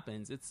see what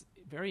happens. It's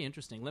very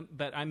interesting.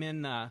 But I'm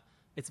in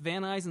it's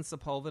Van Nuys and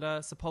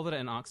Sepulveda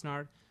and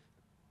Oxnard.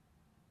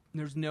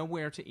 There's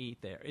nowhere to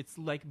eat there. It's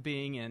like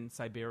being in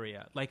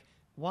Siberia. Like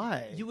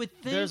why? You would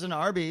think there's an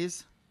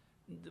Arby's.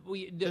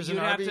 You'd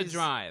have to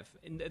drive.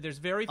 There's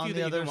very few on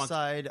the other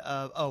side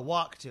of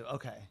walk to.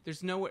 Okay.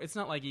 There's nowhere. It's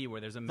not like E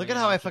where there's a. Look at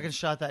how I fucking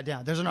shot that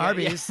down. There's an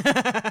Arby's.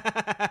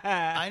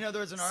 Yeah. I know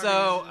there's an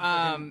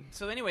Arby's.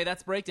 So anyway,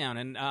 that's Breakdown,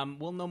 and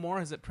we'll know more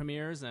as it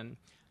premieres. And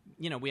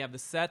you know, we have the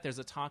set. There's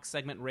a talk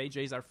segment. Ray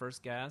J's our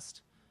first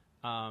guest.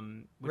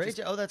 Ray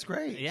J. Oh, that's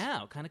great.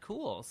 Yeah, kind of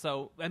cool.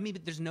 So I mean,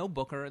 there's no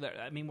booker.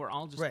 I mean, we're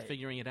all just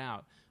figuring it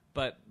out.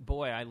 But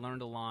boy, I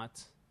learned a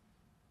lot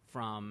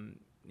from.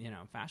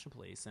 Fashion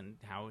Police and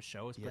how a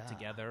show is put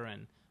together.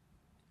 And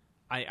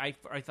I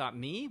thought,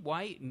 me?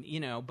 Why?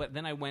 But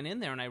then I went in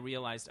there and I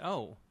realized,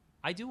 oh,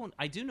 I do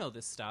know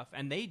this stuff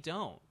and they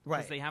don't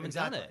because they haven't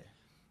done it.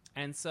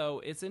 And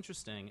so it's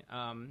interesting.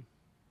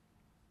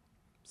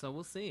 So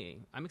we'll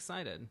see. I'm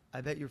excited. I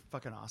bet you're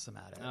fucking awesome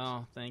at it.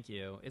 Oh, thank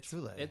you.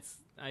 Truly.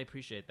 I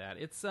appreciate that.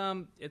 It's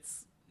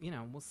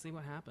we'll see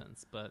what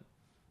happens, but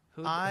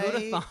who'd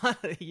have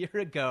thought a year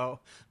ago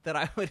that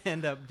I would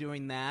end up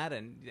doing that,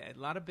 and a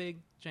lot of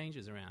big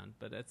changes around.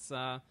 But it's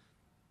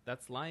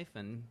that's life,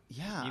 and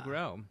you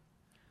grow.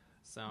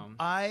 So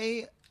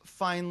I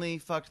finally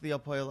fucked the El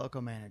Pollo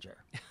Loco manager.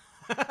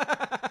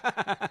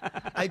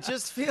 I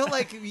just feel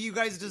like you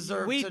guys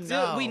deserve to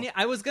know.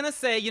 I was gonna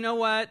say, you know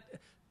what?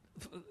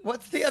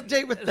 What's the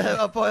update with the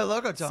El Pollo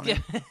Loco, Tony?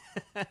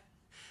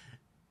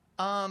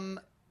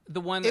 The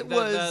one that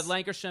the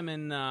Lancashire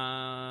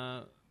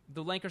and.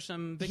 The Lancashire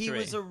Victory. He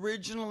was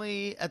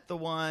originally at the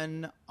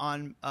one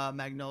on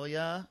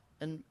Magnolia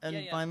and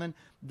Vineland,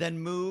 then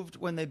moved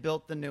when they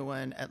built the new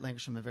one at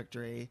Lancashire and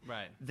Victory.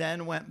 Right.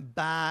 Then went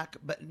back,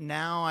 but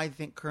now I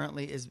think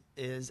currently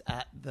is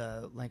at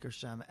the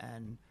Lancashire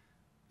and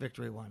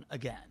Victory one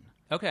again.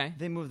 Okay.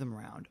 They moved them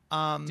around.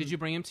 Did you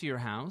bring him to your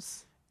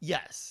house?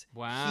 Yes.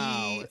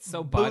 Wow. It's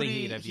so body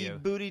heat of you. He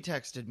booty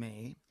texted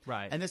me.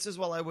 Right. And this is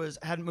while I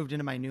hadn't moved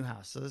into my new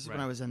house. So this is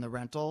when I was in the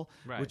rental,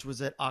 which was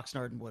at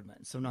Oxnard and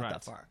Woodman. So not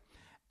that far.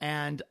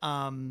 And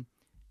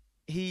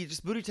he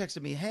just booty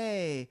texted me,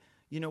 hey,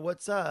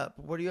 what's up?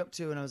 What are you up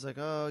to? And I was like,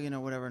 oh,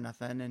 whatever,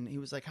 nothing. And he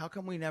was like, how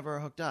come we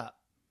never hooked up?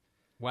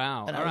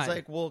 Wow. And I was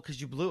like, well,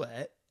 because you blew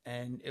it.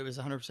 And it was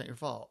 100% your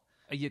fault.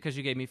 Because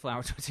you gave me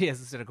flour tortillas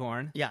instead of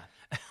corn? Yeah.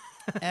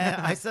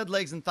 And I said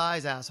legs and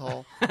thighs,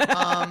 asshole.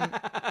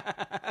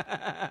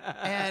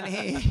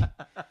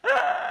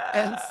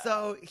 And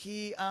so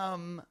he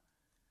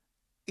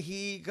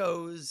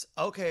goes,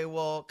 okay,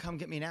 well, come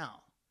get me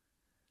now.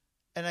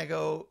 And I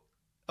go,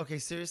 okay,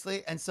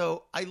 seriously? And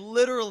so I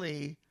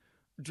literally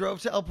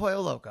drove to El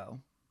Pollo Loco,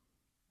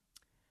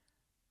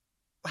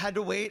 had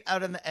to wait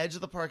out on the edge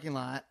of the parking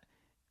lot.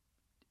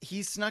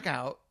 He snuck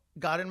out,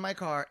 got in my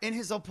car in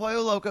his El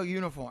Pollo Loco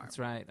uniform. That's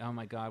right. Oh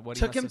my God. What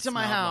took him to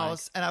my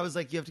house, and I was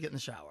like, you have to get in the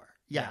shower.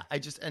 Yeah.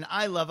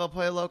 I love El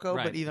Pollo Loco,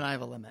 but even I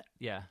have a limit.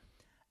 Yeah.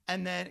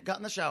 And then got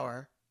in the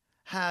shower,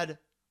 had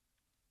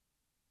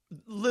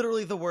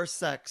literally the worst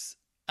sex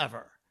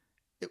ever.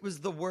 It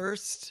was the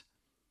worst,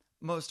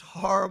 most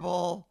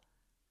horrible,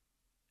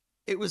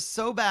 it was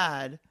so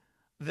bad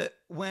that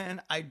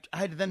when I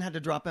then had to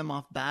drop him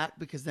off back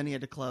because then he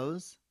had to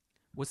close.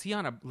 Was he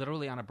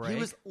literally on a break? He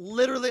was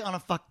literally on a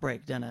fuck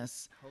break,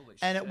 Dennis. Holy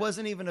shit. And it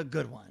wasn't even a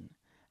good one.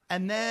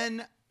 And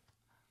then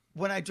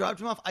when I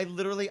dropped him off, I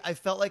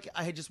felt like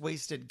I had just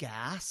wasted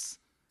gas.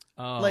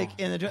 Oh. Like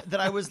that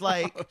I was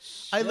like,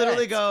 I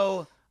literally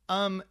go,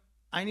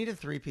 I need a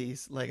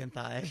 3-piece leg and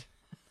thigh.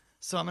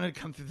 So I'm going to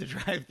come through the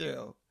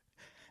drive-thru.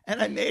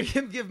 And I made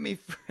him give me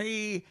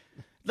free.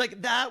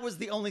 Like, that was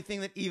the only thing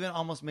that even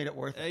almost made it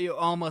worth it. You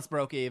almost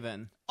broke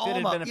even. If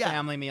it had been a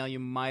family meal, you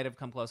might have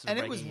come closer to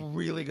breaking even. And it was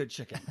really good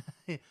chicken.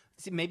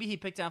 See, maybe he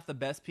picked out the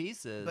best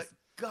pieces. But,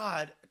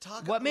 God,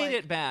 what made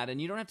it bad?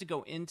 And you don't have to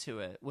go into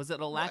it. Was it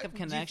a lack of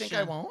connection? Do you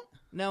think I won't?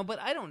 No, but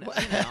I don't know.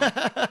 You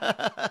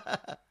know.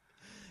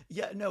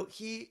 Yeah, no,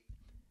 he...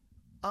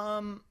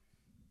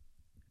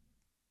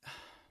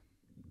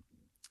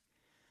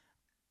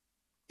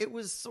 It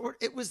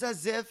was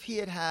as if he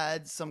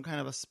had some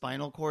kind of a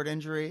spinal cord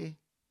injury,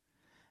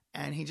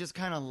 and he just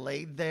kind of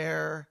laid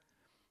there,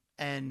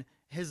 and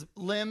his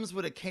limbs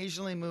would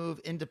occasionally move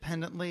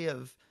independently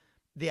of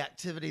the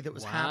activity that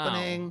was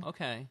happening.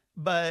 Okay.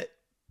 But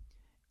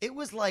it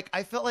was like,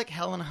 I felt like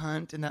Helen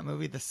Hunt in that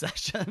movie, The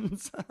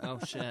Sessions. Oh,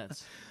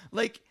 shit.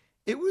 Like,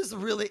 it was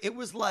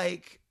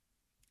like,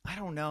 I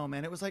don't know,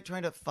 man. It was like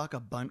trying to fuck a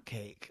bundt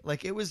cake.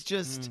 Like, it was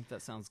just...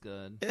 that sounds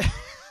good.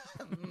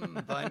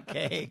 Bundt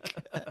cake.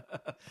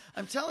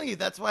 I'm telling you,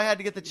 that's why I had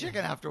to get the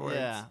chicken afterwards.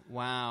 Yeah.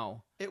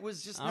 Wow. It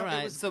was just all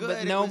right. It was so, good.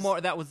 but no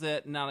more. That was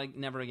it.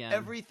 Never again.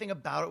 Everything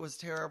about it was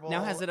terrible.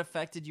 Now, has it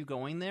affected you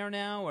going there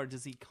now, or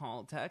does he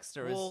text,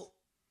 or well,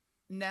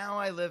 now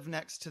I live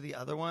next to the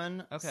other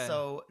one. Okay.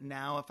 So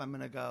now, if I'm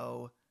gonna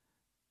go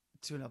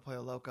to an El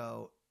Pollo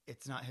Loco,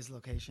 it's not his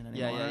location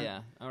anymore.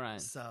 Yeah. All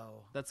right.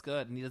 So that's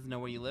good, and he doesn't know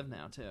where you live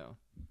now, too.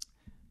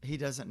 He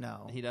doesn't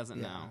know. He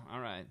doesn't know. All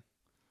right.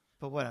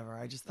 But whatever.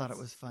 I just thought it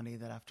was funny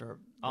that after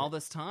all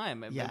this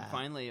time, it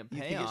finally a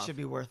payoff. You think it should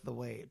be worth the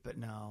wait, but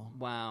no.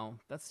 Wow,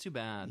 that's too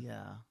bad.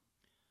 Yeah.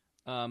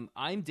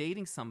 I'm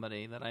dating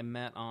somebody that I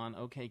met on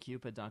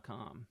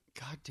OkCupid.com.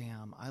 God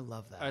damn, I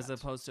love that. As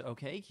opposed to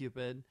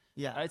OkCupid.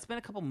 Yeah. It's been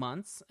a couple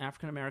months.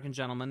 African-American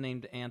gentleman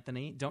named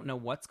Anthony. Don't know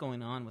what's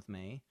going on with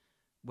me,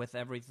 with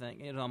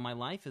everything. My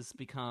life has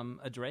become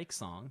a Drake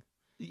song.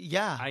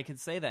 Yeah. I can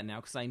say that now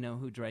because I know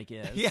who Drake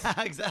is.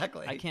 Yeah,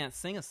 exactly. I can't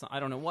sing a song.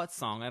 I don't know what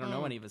song. I don't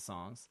know any of his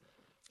songs.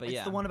 But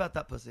it's the one about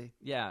that pussy.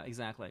 Yeah,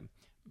 exactly.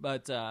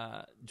 But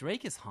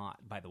Drake is hot,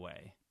 by the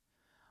way.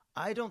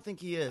 I don't think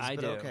he is, but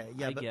do. Okay.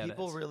 Yeah, but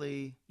people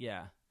really...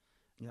 Yeah.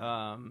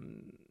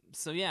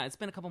 So, yeah, it's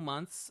been a couple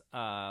months.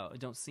 I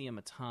don't see him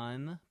a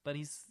ton, but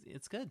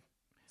it's good.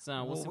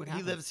 So we'll see what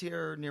happens. He lives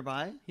here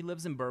nearby? He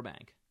lives in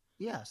Burbank.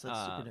 Yeah, so that's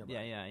super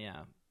nearby.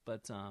 Yeah.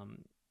 But...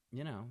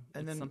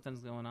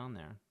 something's going on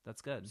there.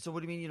 That's good. So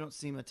what do you mean you don't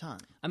see him a ton?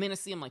 I mean, I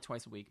see him like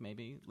twice a week,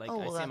 maybe. Like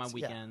I see him on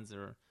weekends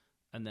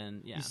and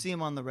then You see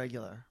him on the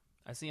regular.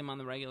 I see him on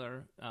the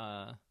regular.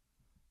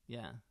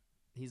 Yeah.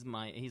 He's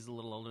a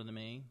little older than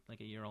me, like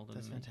a year older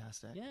than me. That's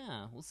fantastic.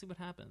 Yeah, we'll see what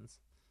happens.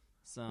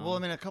 So well, I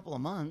mean, a couple of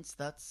months,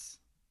 that's...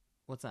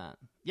 What's that?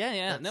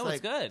 Yeah. No,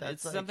 it's good.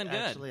 It's something good.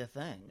 It's actually a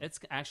thing. It's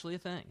actually a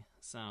thing.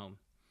 So...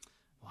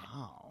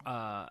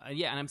 Wow.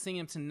 And I'm seeing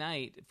him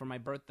tonight for my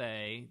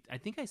birthday. I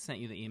think I sent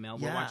you the email.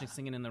 We're watching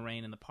Singing in the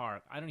Rain in the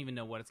park. I don't even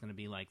know what it's going to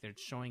be like. They're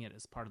showing it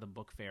as part of the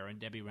book fair, and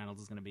Debbie Reynolds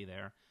is going to be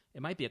there.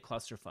 It might be a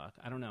clusterfuck.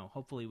 I don't know.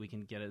 Hopefully we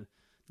can get a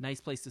nice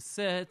place to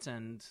sit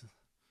and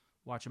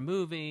watch a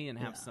movie and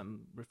have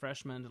some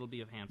refreshment. It'll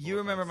be a handful. You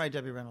remember my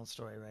Debbie Reynolds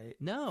story, right?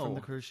 No. From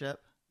the cruise ship?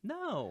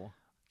 No.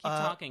 Keep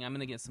talking. I'm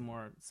going to get some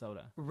more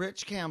soda.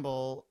 Rich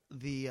Campbell,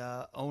 the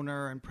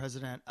owner and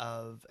president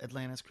of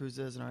Atlantis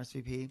Cruises and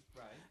RSVP,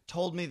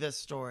 told me this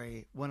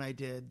story when I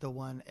did the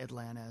one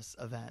Atlantis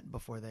event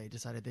before they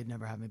decided they'd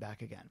never have me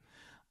back again.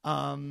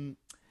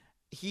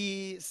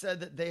 He said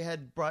that they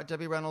had brought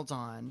Debbie Reynolds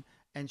on,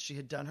 and she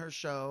had done her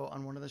show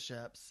on one of the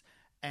ships.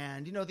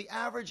 And, the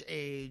average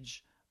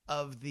age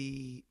of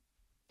the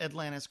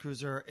Atlantis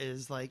cruiser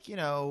is like,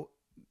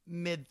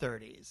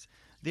 mid-30s.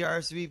 The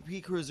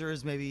RSVP cruiser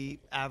is maybe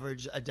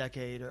average a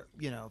decade or,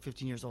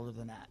 15 years older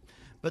than that.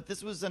 But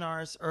this was an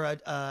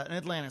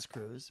Atlantis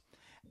cruise.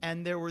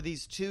 And there were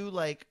these two,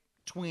 like,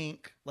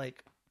 twink,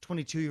 like,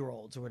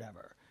 22-year-olds or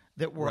whatever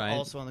that were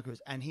also on the cruise.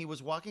 And he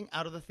was walking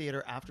out of the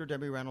theater after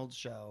Debbie Reynolds'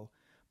 show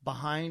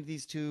behind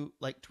these two,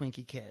 like,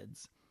 Twinkie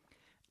kids.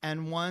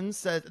 And one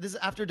says, this is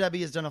after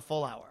Debbie has done a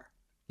full hour.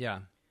 Yeah.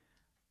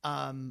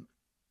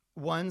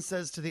 One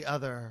says to the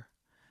other...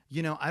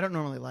 I don't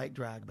normally like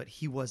drag, but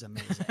he was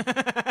amazing.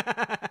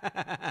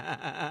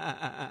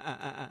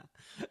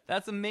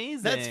 That's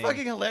amazing. That's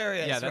fucking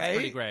hilarious, yeah, that's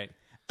pretty great.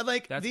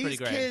 Like, that's these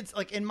kids,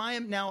 like, in my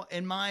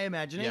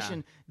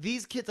imagination,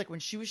 these kids, like,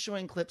 when she was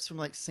showing clips from,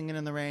 like, Singing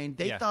in the Rain,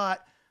 they thought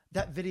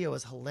that video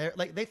was hilarious.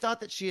 Like, they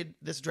thought that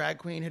this drag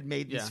queen had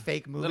made these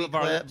fake movie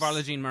clips.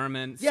 Varla Jean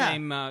Merman,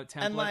 same template.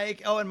 And,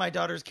 like, and my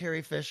daughter's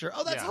Carrie Fisher.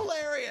 Oh, that's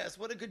hilarious.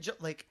 What a good joke.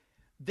 Like,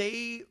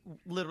 they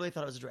literally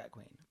thought it was a drag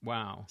queen.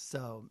 Wow.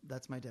 So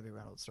that's my Debbie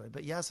Reynolds story.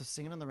 But yeah, so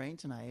Singing in the Rain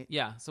tonight.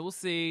 Yeah, so we'll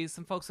see.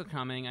 Some folks are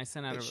coming. I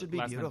sent out It a should be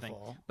last minute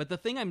beautiful. thing. But the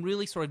thing I'm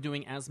really sort of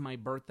doing as my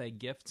birthday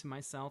gift to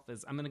myself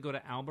is I'm going to go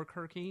to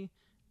Albuquerque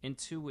in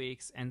 2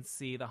 weeks and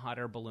see the Hot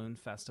Air Balloon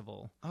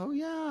Festival. Oh,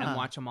 yeah. And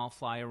watch them all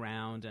fly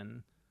around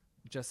and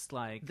just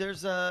like...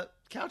 There's a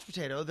Couch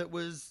Potato that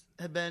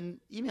had been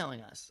emailing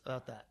us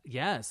about that.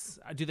 Yes.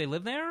 Do they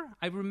live there?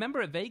 I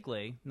remember it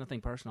vaguely. Nothing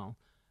personal.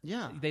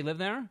 Yeah. They live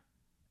there?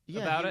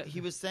 Yeah, about it?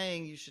 He was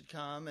saying you should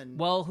come. And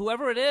Well,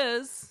 whoever it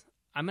is,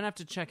 I'm going to have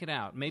to check it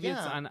out. Maybe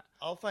it's on...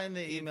 I'll find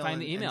the email. Find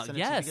the email. And send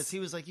it to you because he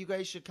was like, you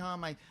guys should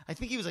come. I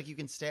think he was like, you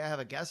can stay. I have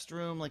a guest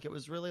room. Like, it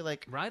was really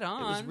like... Right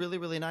on. It was really,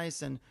 really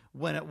nice. And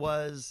when it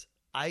was,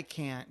 I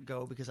can't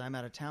go because I'm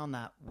out of town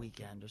that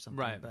weekend or something.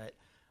 Right.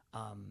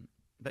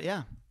 But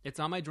yeah. It's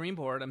on my dream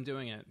board. I'm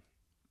doing it.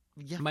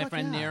 Yeah, my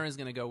friend Nir is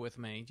going to go with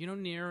me. Do you know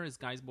Nir is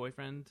Guy's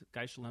boyfriend?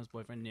 Guy Shalem's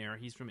boyfriend, Nir.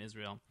 He's from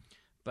Israel.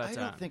 But I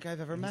don't think I've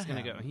ever met him. He's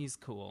going to go. He's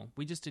cool.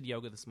 We just did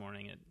yoga this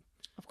morning at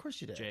Of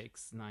course you did.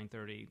 Jake's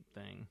 9:30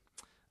 thing.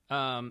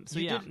 So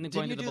yeah, did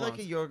you do like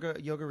a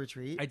yoga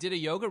retreat? I did a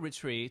yoga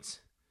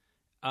retreat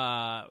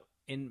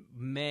in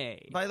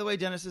May. By the way,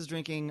 Dennis is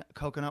drinking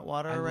coconut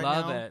water right now. I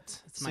love now.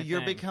 it. It's so my you're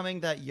thing. becoming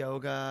that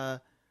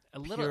yoga a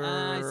little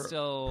pure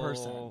still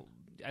person.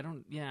 I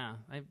don't. Yeah.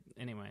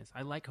 Anyways,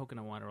 I like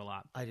coconut water a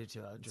lot. I do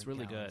too. It's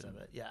really good. Of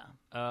it.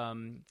 Yeah.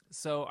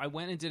 So I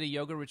went and did a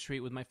yoga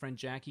retreat with my friend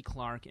Jackie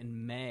Clark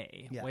in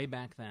May, way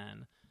back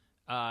then,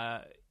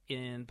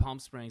 in Palm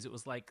Springs. It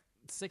was like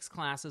 6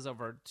 classes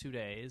over 2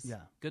 days.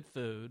 Yeah. Good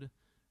food.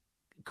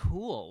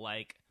 Cool.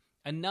 Like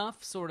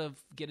enough sort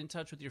of get in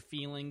touch with your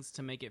feelings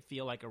to make it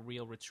feel like a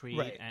real retreat,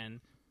 right.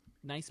 And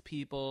nice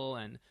people.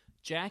 And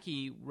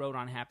Jackie wrote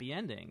on happy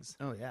endings.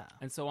 Oh, yeah.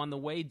 And so on the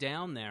way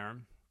down there,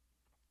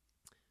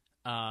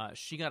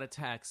 she got a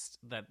text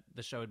that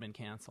the show had been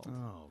canceled.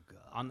 Oh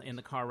God! In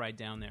the car ride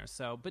down there.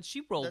 So, but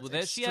she rolled with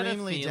it. She had a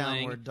extremely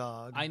feeling. Downward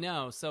dog. I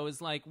know. So it's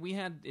like we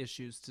had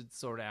issues to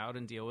sort out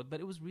and deal with,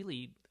 but it was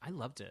really. I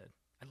loved it.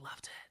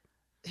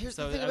 Here's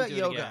So the thing I would about do it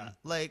yoga. again.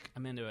 Like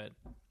I'm into it.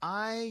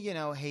 I,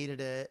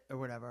 hated it or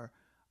whatever.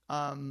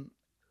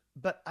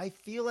 But I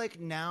feel like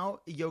now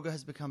yoga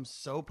has become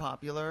so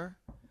popular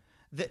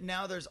that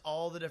now there's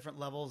all the different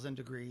levels and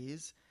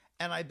degrees.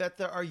 And I bet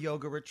there are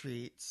yoga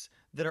retreats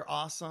that are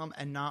awesome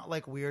and not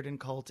like weird and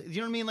cult. You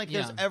know what I mean? Like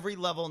there's every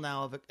level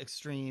now of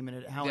extreme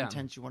and how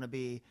intense you want to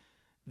be.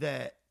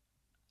 That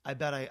I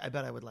bet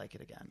I would like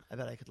it again. I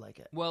bet I could like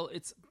it. Well,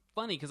 it's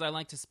funny because I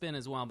like to spin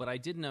as well, but I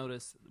did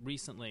notice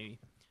recently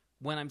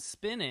when I'm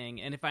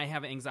spinning, and if I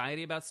have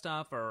anxiety about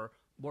stuff or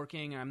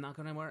working, I'm not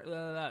going to work.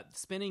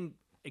 Spinning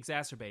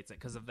exacerbates it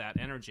because of that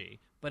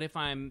energy. But if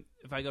I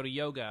go to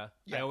yoga,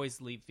 I always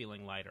leave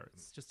feeling lighter.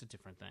 It's just a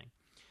different thing.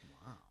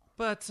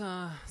 But,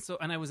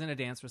 and I was in a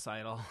dance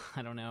recital.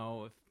 I don't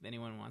know if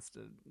anyone wants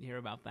to hear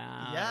about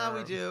that. Yeah,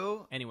 we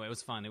do. Anyway, it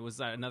was fun. It was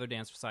another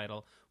dance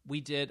recital. We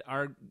did,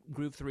 our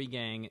Groove 3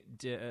 gang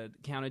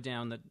counted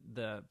down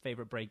the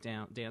favorite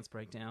dance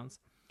breakdowns.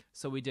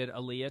 So we did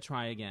Aaliyah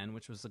Try Again,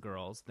 which was the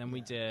girls. Then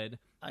we did...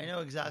 I know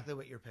exactly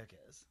what your pick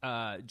is.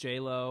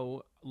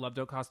 J-Lo, Love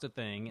Don't Cost a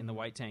Thing in the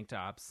white tank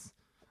tops.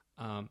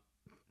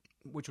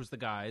 Which was the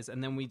guys,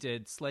 and then we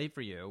did Slave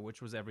for You,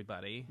 which was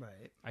everybody.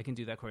 Right. I can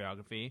do that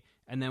choreography.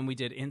 And then we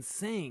did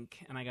NSYNC,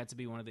 and I got to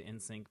be one of the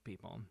NSYNC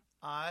people.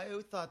 I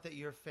thought that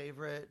your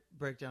favorite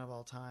breakdown of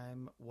all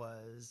time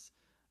was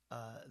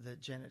the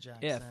Janet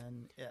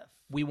Jackson, If.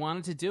 We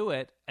wanted to do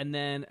it, and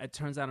then it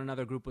turns out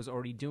another group was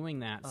already doing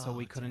that, so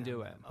we couldn't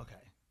do it. Okay.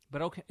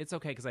 But it's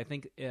okay, because I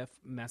think If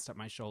messed up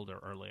my shoulder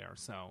earlier,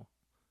 so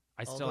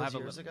I all still those have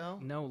years ago?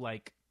 No,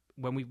 like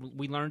when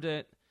we learned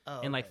it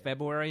in like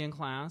February in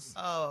class.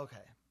 Oh, okay.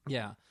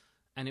 Yeah,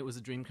 and it was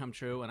a dream come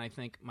true. And I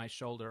think my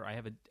shoulder, I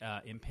have an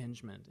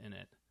impingement in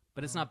it,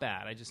 but it's not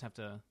bad. I just have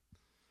to,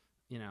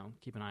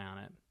 keep an eye on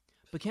it.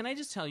 But can I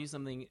just tell you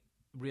something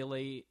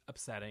really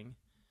upsetting?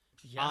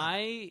 Yeah.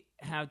 I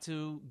had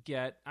to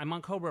I'm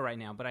on Cobra right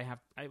now, but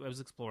I was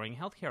exploring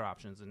healthcare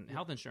options and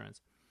health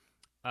insurance.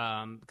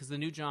 Because the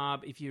new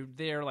job, if you're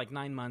there like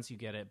 9 months, you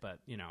get it, but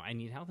I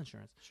need health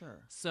insurance. Sure.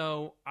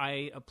 So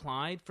I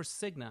applied for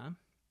Cigna,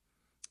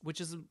 which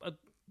is a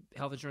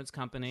health insurance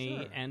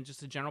company, and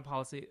just a general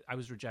policy. I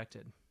was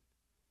rejected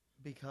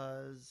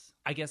because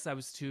I guess I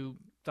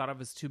thought of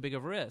as too big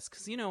of a risk.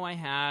 Because I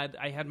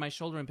had my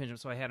shoulder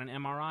impingement, so I had an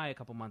MRI a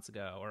couple months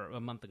ago or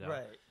a month ago.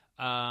 Right.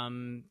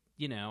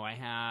 I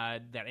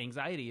had that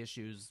anxiety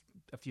issues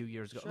a few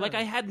years ago. Sure. Like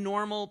I had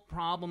normal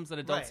problems that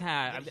adults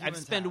had. I've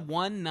spent have.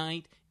 one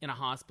night in a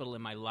hospital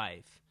in my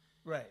life.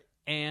 Right.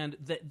 And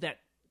the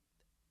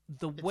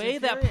It's way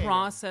that infuriating.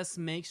 process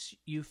makes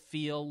you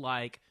feel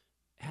like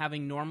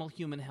having normal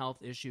human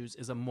health issues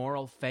is a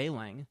moral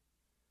failing.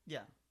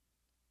 Yeah.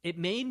 It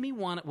made me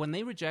when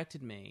they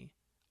rejected me,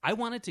 I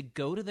wanted to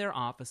go to their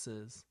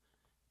offices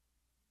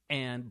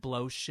and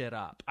blow shit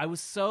up. I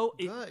was so...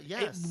 Good,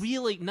 yes. It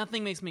really...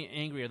 Nothing makes me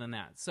angrier than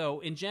that.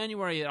 So in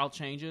January, it all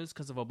changes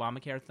because of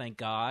Obamacare, thank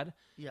God.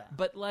 Yeah.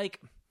 But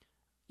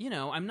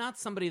I'm not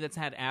somebody that's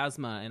had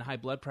asthma and high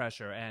blood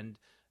pressure and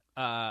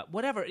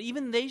whatever.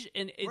 Even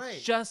and it's right.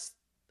 just.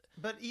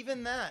 But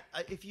even that,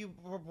 if you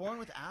were born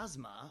with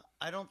asthma,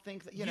 I don't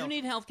think that, you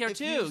need healthcare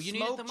too. You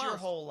need it the most. Your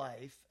whole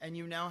life and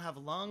you now have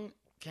lung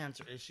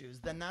cancer issues,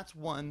 then that's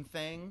one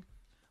thing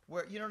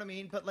where, you know what I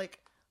mean? But like,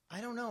 I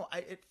don't know.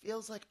 It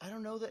feels like, I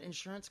don't know that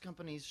insurance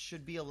companies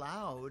should be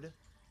allowed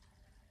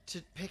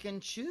to pick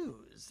and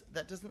choose.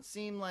 That doesn't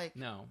seem like...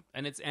 No,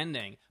 and it's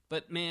ending.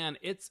 But man,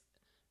 there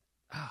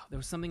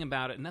was something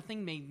about it.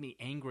 Nothing made me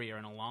angrier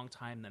in a long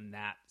time than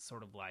that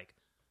sort of like,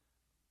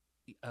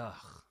 ugh.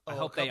 I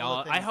hope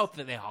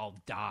that they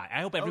all die.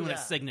 I hope everyone at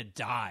Cigna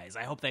dies.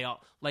 I hope they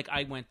all, like,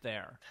 I went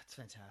there. That's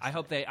fantastic. I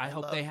hope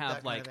they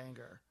have like, kind of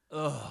anger.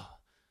 Ugh.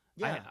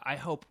 Yeah. I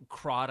hope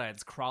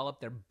crawdads crawl up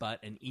their butt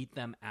and eat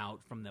them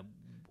out from the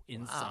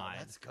inside. Wow,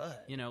 that's good.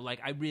 You know, like,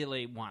 I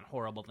really want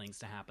horrible things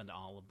to happen to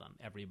all of them,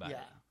 everybody.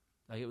 Yeah.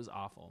 Like, it was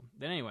awful.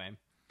 But anyway,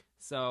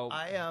 so...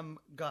 I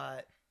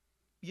got,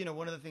 you know,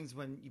 one of the things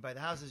when you buy the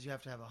houses, you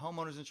have to have a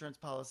homeowner's insurance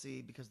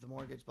policy because the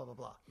mortgage, blah, blah,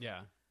 blah. Yeah.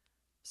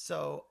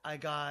 So I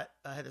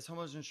had this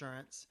homeowner's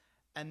insurance,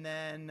 and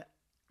then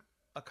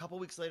a couple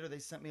weeks later, they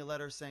sent me a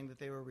letter saying that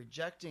they were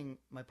rejecting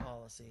my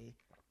policy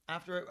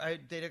after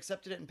they'd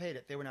accepted it and paid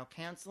it. They were now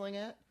canceling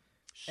it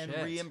and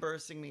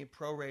reimbursing me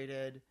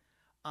prorated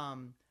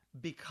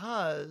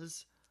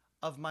because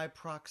of my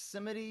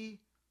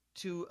proximity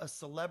to a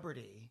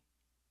celebrity.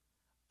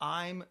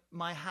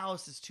 My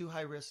house is too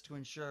high risk to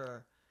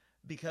insure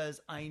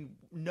because I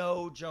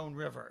know Joan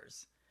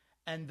Rivers.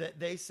 And that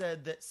they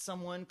said that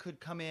someone could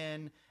come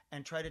in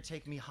and try to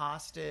take me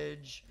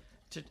hostage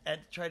and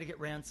try to get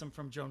ransom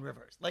from Joan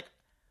Rivers. Like,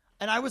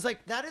 and I was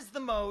like, that is the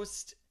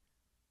most...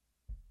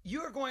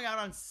 You are going out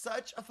on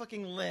such a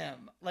fucking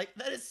limb. Like,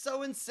 that is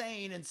so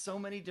insane in so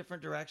many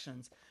different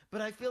directions. But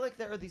I feel like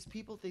there are these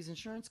people at these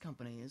insurance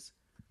companies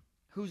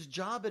whose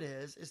job it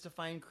is to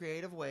find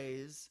creative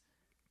ways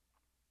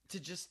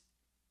to just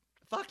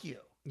fuck you.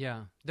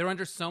 Yeah. They're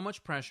under so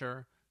much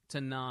pressure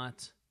to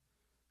not...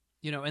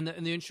 You know, and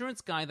the insurance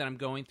guy that I'm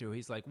going through,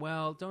 he's like,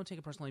 well, don't take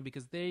it personally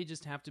because they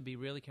just have to be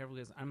really careful.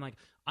 Because I'm like,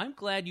 I'm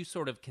glad you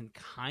sort of can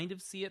kind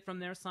of see it from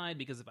their side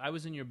because if I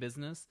was in your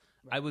business,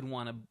 right. I would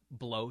want to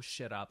blow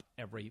shit up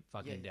every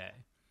fucking day.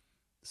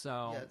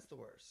 So yeah, it's the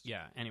worst.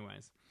 Yeah.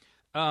 Anyways,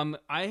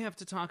 I have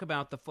to talk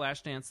about the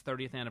Flashdance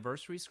 30th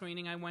anniversary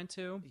screening I went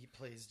to.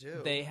 Please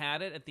do. They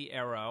had it at the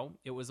Arrow.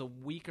 It was a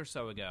week or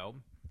so ago,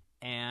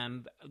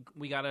 and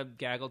we got to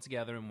gaggle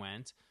together and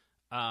went.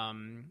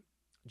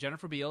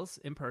 Jennifer Beals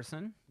in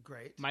person.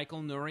 Great.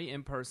 Michael Nouri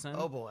in person.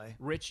 Oh, boy.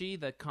 Richie,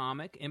 the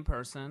comic, in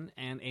person.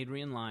 And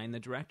Adrian Lyne, the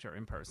director,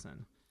 in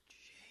person. Jeez.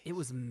 It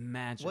was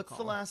magical. What's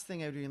the last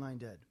thing Adrian Lyne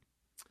did?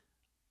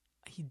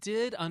 He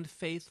did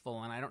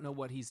Unfaithful, and I don't know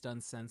what he's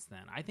done since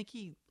then. I think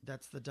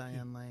That's the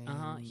Diane Lane.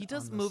 He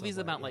does movies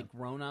about, like,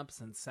 grown-ups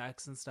and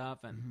sex and stuff,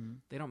 and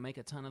they don't make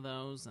a ton of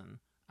those, and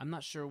I'm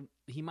not sure.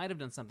 He might have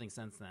done something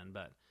since then,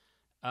 but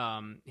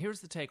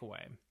here's the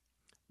takeaway.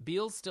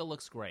 Beals still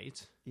looks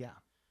great. Yeah.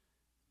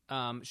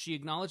 She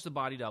acknowledged the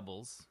body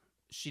doubles.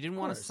 She didn't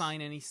want to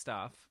sign any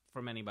stuff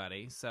from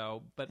anybody.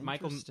 So, but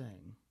Michael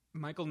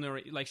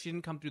Nouri, like, she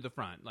didn't come through the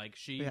front. Like,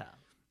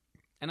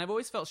 and I've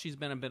always felt she's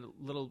been a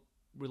little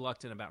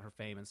reluctant about her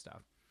fame and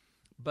stuff.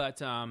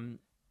 But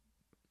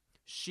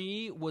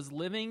she was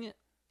living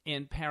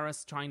in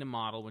Paris trying to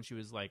model when she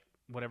was like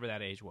whatever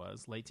that age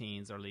was, late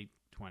teens, early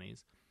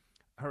 20s.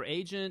 Her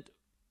agent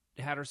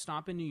had her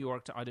stop in New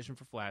York to audition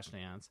for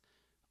Flashdance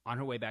on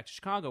her way back to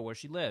Chicago where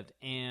she lived,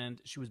 and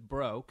she was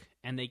broke,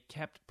 and they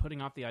kept putting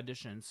off the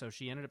audition, so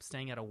she ended up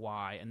staying at a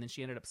Y, and then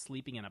she ended up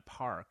sleeping in a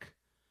park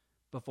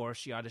before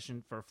she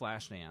auditioned for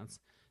Flashdance,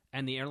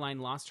 and the airline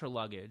lost her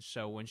luggage,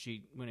 so when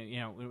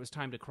it was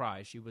time to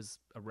cry, she was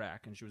a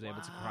wreck, and she was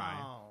able to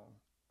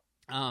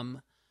cry.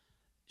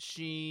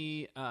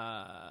 She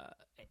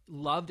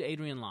loved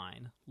Adrian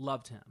Lyne,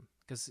 loved him.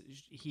 Because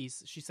she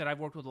said, I've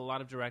worked with a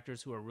lot of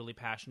directors who are really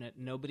passionate.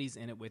 Nobody's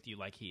in it with you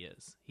like he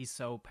is. He's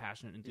so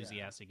passionate,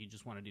 enthusiastic. Yeah. You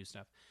just want to do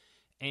stuff.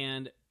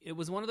 And it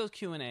was one of those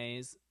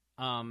Q&As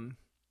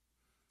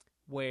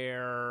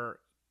where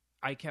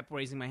I kept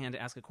raising my hand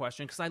to ask a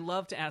question because I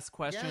love to ask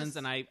questions,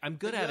 and I'm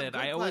good at it.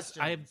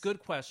 I have good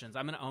questions.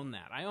 I'm going to own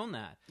that. I own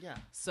that. Yeah.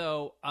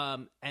 So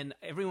and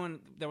everyone,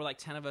 there were like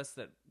 10 of us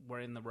that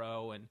were in the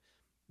row, and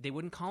they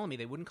wouldn't call me.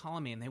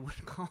 And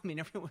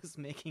everyone was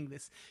making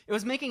this. It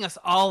was making us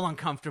all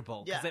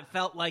uncomfortable because they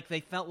felt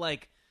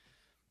like,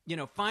 you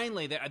know,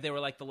 finally they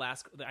were like the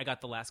last. I got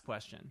the last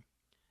question,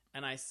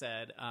 and I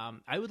said,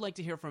 I would like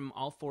to hear from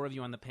all four of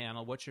you on the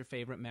panel. What's your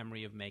favorite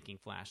memory of making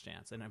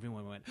Flashdance? And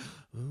everyone went,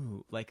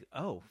 ooh, like,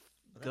 oh,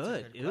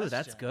 good. Ooh,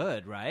 that's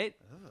good, right?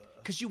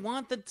 Because you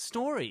want the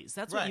stories.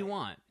 That's what you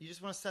want. You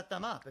just want to set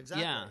them up.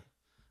 Exactly. Yeah.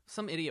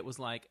 Some idiot was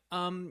like,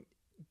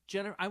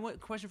 Jennifer. I want a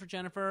question for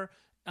Jennifer.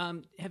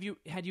 Had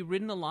you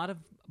ridden done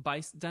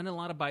a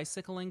lot of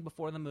bicycling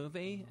before the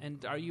movie?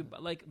 And are you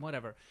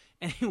whatever?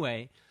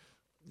 Anyway,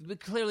 but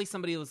clearly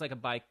somebody was like a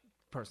bike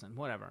person,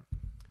 whatever.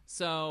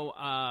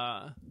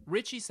 So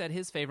Richie said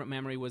his favorite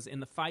memory was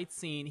in the fight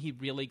scene. He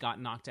really got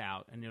knocked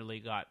out and nearly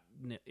got.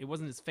 It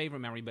wasn't his favorite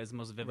memory, but his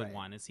most vivid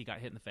one is he got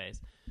hit in the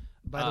face.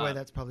 By the way,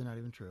 that's probably not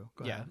even true.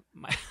 Go ahead.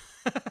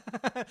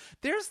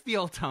 There's the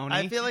old Tony.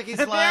 I feel like he's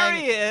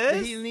lying. There he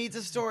is. He needs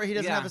a story. He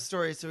doesn't have a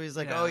story, so he's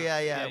like, oh,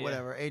 yeah,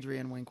 whatever.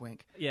 Adrian, wink,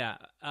 wink. Yeah.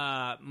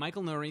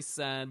 Michael Nouri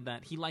said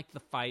that he liked the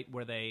fight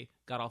where they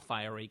got all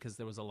fiery because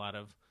there was a lot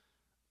of...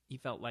 He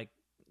felt like,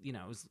 it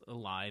was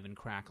alive and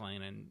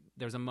crackling, and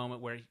there's a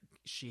moment where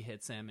she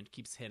hits him and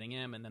keeps hitting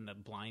him, and then the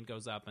blind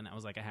goes up, and that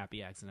was like a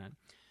happy accident.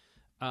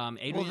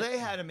 Adrian, well, they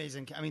had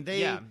amazing... I mean,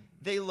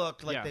 they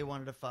looked like they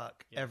wanted to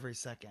fuck every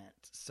second,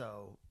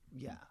 so,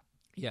 yeah.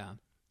 Yeah.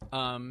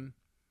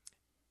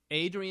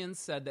 Adrian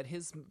said that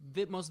his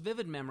most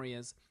vivid memory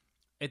is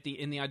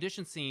in the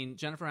audition scene,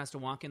 Jennifer has to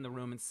walk in the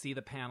room and see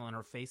the panel, and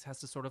her face has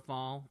to sort of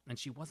fall, and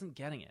she wasn't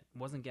getting it.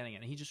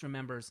 And he just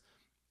remembers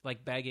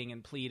like begging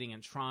and pleading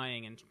and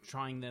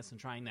trying this and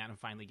trying that and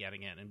finally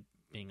getting it and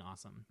being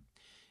awesome.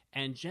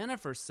 And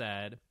Jennifer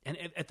said, and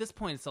at this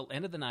point, it's the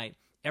end of the night,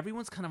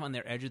 everyone's kind of on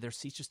their edge of their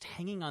seats, just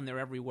hanging on their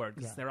every word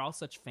because they're all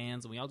such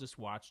fans, and we all just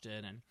watched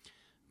it. And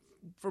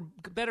for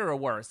better or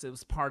worse, it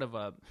was part of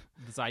a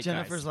zeitgeist.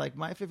 Jennifer's like,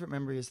 my favorite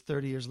memory is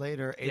 30 years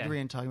later,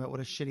 Adrian talking about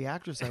what a shitty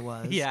actress I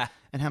was.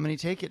 And how many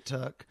take it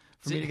took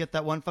for me to get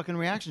that one fucking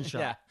reaction shot.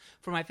 Yeah,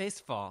 for my face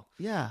to fall.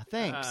 Yeah,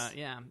 thanks.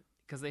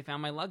 Because they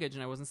found my luggage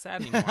and I wasn't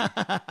sad anymore.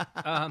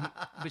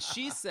 But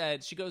she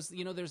said, she goes,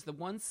 there's the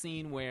one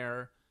scene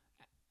where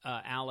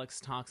Alex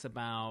talks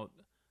about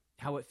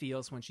how it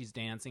feels when she's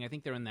dancing. I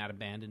think they're in that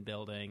abandoned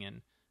building,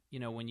 and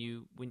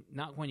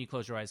not when you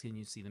close your eyes and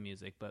you see the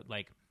music, but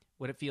like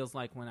what it feels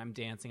like when I'm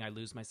dancing, I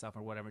lose myself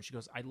or whatever. And she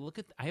goes, I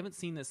haven't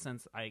seen this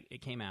since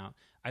it came out.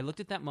 I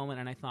looked at that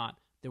moment and I thought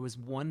there was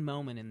one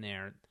moment in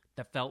there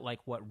that felt like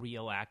what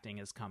real acting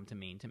has come to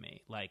mean to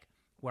me, like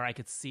where I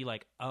could see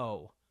like,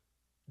 oh,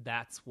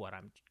 that's what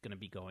I'm going to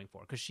be going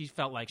for. Because she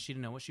felt like she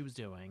didn't know what she was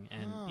doing.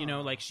 And,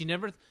 like she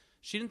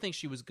didn't think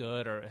she was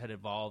good or had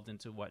evolved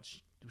into what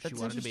she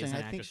wanted to be as an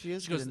actress. I think she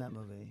is good in that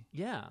movie.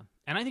 Yeah.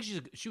 And I think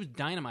she was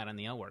dynamite on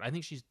the L Word. I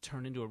think she's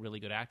turned into a really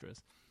good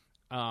actress.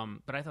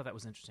 But I thought that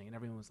was interesting. And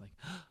everyone was like,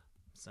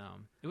 so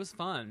it was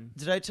fun.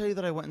 Did I tell you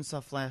that I went and saw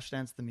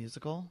Flashdance the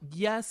musical?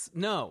 Yes.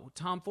 No.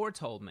 Tom Ford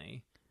told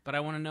me. But I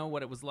want to know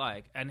what it was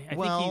like. And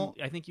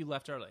I think you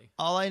left early.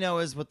 All I know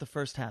is what the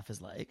first half is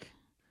like.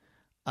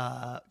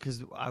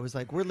 Because I was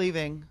like, we're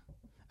leaving.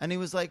 And he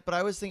was like, but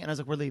I was thinking, and I was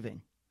like, we're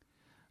leaving.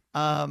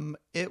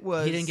 It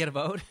was... He didn't get a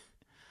vote?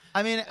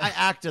 I mean, I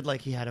acted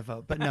like he had a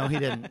vote, but no, he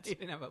didn't. He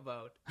didn't have a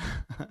vote.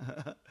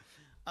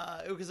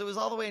 Because it was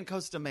all the way in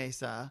Costa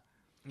Mesa.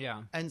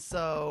 Yeah. And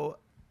so,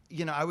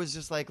 I was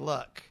just like,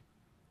 look,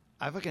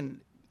 I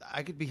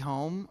could be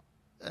home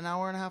an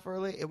hour and a half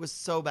early. It was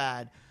so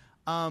bad.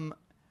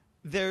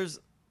 There's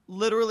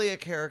literally a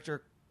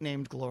character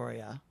named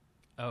Gloria.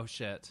 Oh,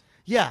 shit.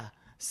 Yeah.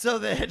 So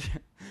that,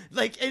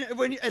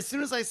 as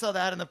soon as I saw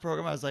that in the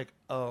program, I was like,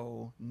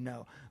 oh,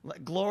 no.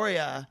 Like,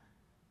 Gloria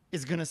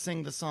is going to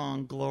sing the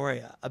song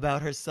Gloria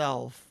about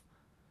herself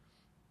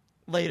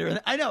later. And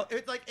I know.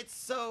 It's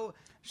so...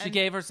 She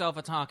gave herself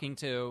a talking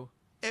to.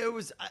 It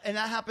was... And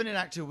that happened in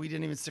Act 2. We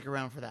didn't even stick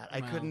around for that.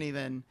 I couldn't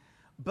even...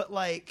 But,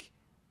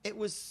 it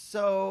was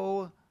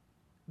so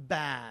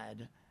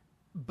bad.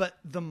 But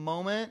the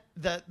moment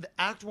that the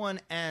Act 1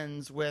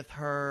 ends with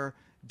her...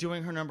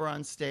 doing her number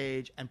on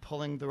stage and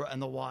pulling in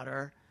the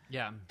water.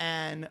 Yeah.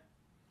 And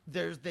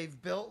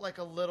they've built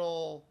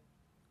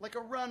a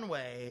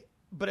runway,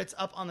 but it's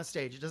up on the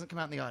stage. It doesn't come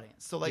out in the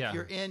audience. So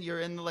you're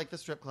in the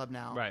strip club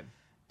now. Right.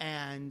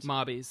 And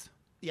Mobbies.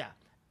 Yeah.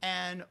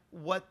 And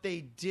what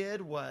they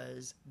did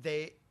was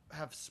they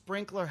have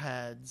sprinkler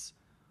heads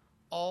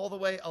all the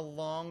way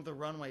along the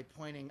runway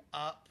pointing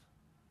up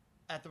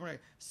at the runway.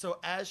 So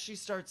as she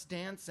starts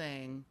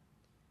dancing,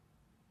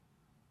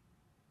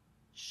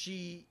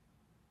 she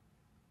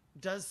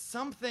does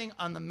something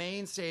on the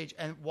main stage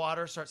and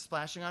water starts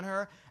splashing on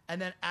her.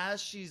 And then as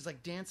she's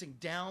dancing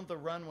down the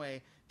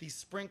runway, these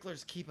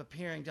sprinklers keep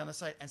appearing down the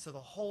side. And so the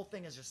whole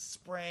thing is just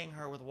spraying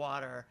her with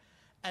water.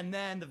 And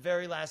then the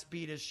very last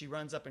beat is she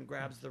runs up and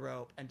grabs the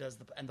rope and does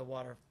the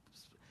water.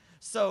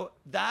 So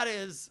that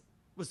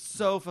was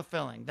so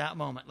fulfilling, that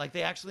moment.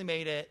 They actually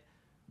made it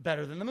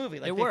better than the movie.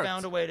 It worked.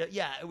 Found a way to,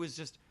 it was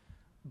just,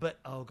 but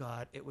oh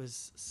God, it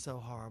was so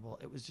horrible.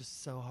 It was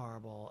just so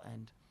horrible.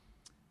 And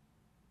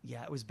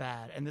yeah, it was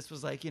bad. And this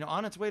was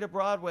on its way to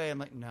Broadway. I'm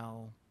like,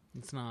 no.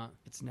 It's not.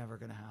 It's never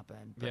going to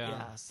happen. But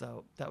yeah,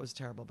 so that was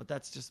terrible. But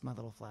that's just my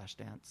little flash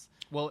dance.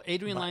 Well,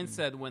 Adrian Lyne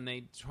said when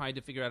they tried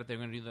to figure out if they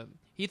were going to do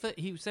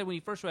he said when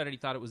he first read it, he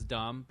thought it was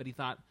dumb, but he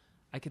thought,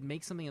 I could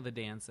make something of the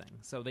dancing.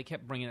 So they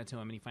kept bringing it to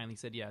him, and he finally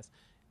said yes.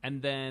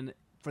 And then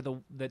for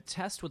the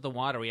test with the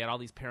water, he had all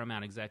these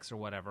Paramount execs or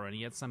whatever, and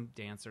he had some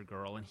dancer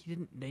girl, and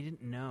they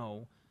didn't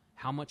know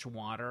how much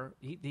water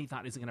he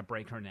thought, is it going to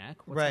break her neck?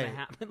 What's going to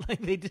happen?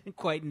 They didn't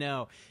quite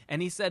know. And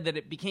he said that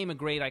it became a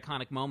great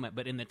iconic moment,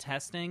 but in the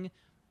testing,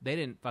 they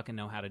didn't fucking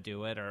know how to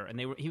do it.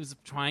 He was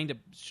trying to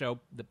show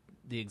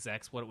the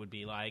execs what it would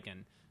be like,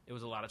 and It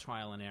was a lot of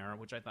trial and error,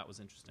 which I thought was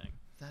interesting.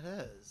 That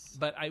is.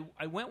 But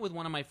I went with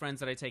one of my friends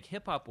that I take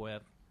hip-hop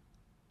with,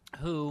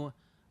 who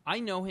I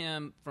know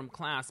him from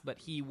class, but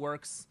he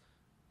works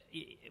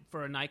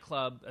for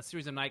a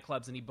series of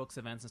nightclubs, and he books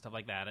events and stuff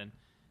like that.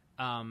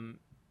 And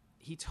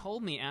he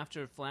told me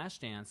after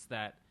Flashdance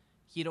that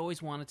he'd always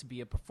wanted to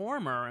be a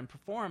performer and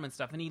perform and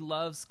stuff, and he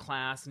loves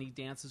class, and he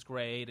dances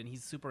great, and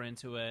he's super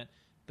into it.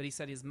 But he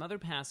said his mother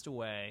passed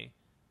away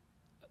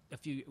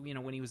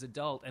when he was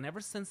adult, and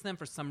ever since then,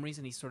 for some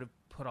reason, he sort of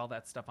put all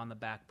that stuff on the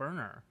back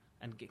burner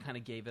and kind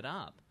of gave it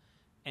up.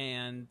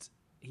 And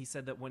he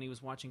said that when he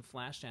was watching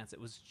Flashdance, it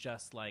was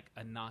just like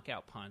a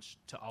knockout punch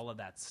to all of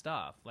that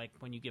stuff. Like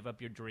when you give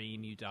up your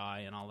dream, you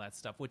die, and all that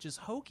stuff, which is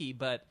hokey,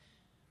 but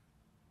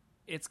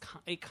it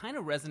kind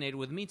of resonated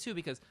with me too,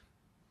 because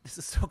this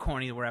is so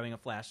corny that we're having a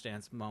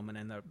Flashdance moment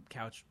and the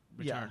couch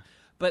return. Yeah.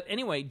 But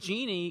anyway,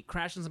 Jeannie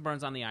crashes and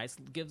burns on the ice,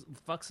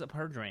 fucks up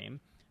her dream.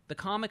 The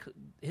comic,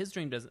 his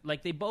dream doesn't.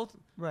 Like they both,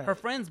 her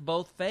friends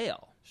both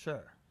fail.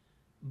 Sure.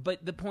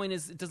 But the point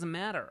is, it doesn't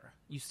matter.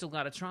 You still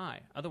got to try.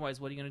 Otherwise,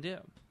 what are you going to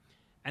do?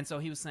 And so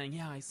he was saying,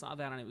 yeah, I saw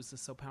that, and it was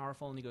just so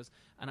powerful. And he goes,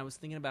 and I was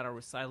thinking about our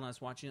recital, and I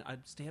was watching it.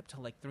 I'd stay up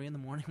till like 3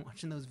 a.m.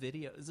 watching those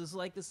videos. It was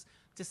like this,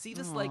 to see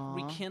this like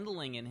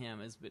rekindling in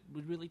him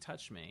would really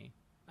touch me.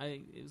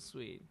 It was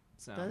sweet.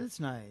 So that is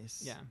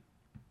nice. Yeah.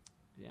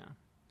 Yeah.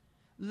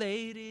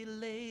 Lady,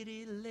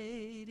 lady,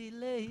 lady,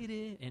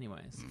 lady.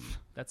 Anyways,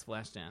 that's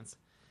Flashdance.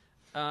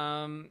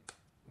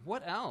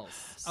 What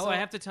else? So, I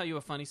have to tell you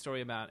a funny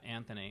story about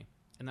Anthony,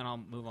 and then I'll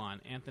move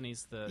on.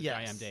 Anthony's the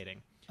guy I'm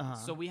dating.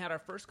 So we had our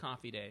first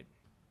coffee date,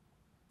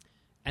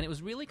 and it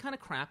was really kind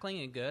of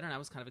crackling and good, and I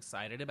was kind of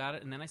excited about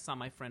it. And then I saw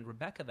my friend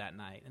Rebecca that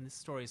night, and this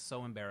story is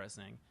so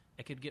embarrassing.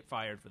 I could get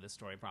fired for this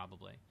story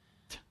probably.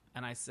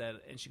 And I said,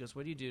 and she goes,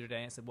 what do you do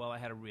today? I said, well, I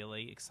had a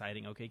really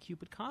exciting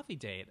OkCupid coffee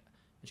date.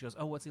 And she goes,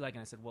 oh, what's he like?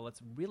 And I said, well, it's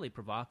really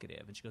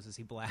provocative. And she goes, is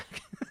he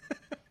black?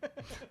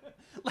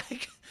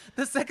 Like,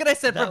 the second I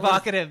said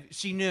provocative,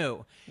 she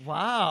knew.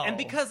 Wow.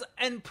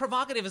 And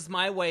provocative is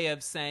my way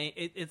of saying,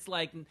 it's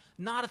like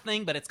not a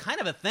thing, but it's kind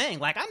of a thing.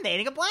 Like, I'm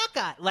dating a black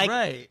guy. Like,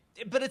 right.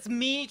 But it's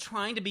me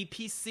trying to be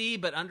PC,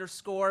 but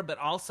underscore, but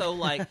also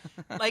like,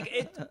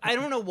 I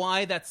don't know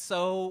why that's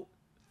so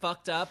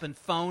fucked up and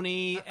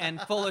phony and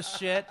full of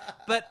shit,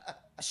 but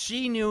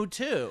she knew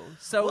too.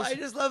 So I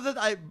just love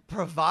that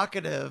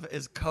provocative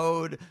is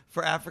code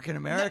for African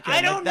American.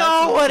 I don't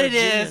know what it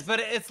is,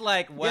 but it's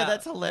like, wow. Yeah,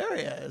 that's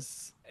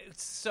hilarious.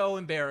 It's so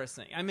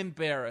embarrassing. I'm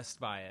embarrassed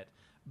by it,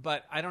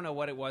 but I don't know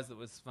what it was that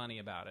was funny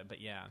about it.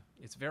 But yeah,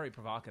 it's very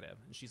provocative.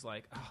 And she's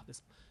like, oh,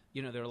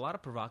 there are a lot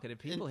of provocative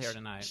people here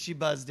tonight. She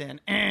buzzed in.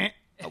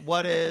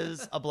 What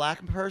is a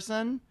black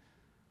person?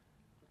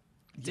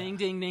 Ding,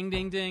 ding, ding,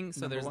 ding, ding.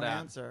 So there's that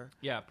answer.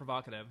 Yeah,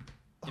 provocative.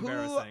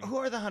 Embarrassing. Who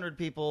are the 100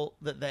 people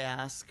that they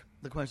ask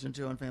the question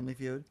to on Family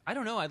Feud? I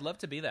don't know. I'd love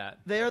to be that.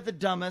 They are the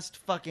dumbest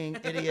fucking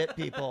idiot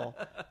people.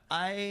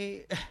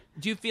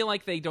 Do you feel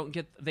like they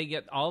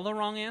get all the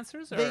wrong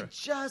answers? Or? They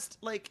just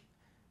like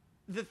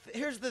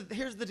here's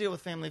the deal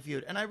with Family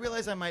Feud, and I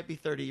realize I might be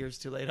 30 years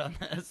too late on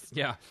this.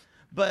 Yeah.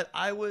 But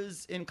I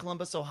was in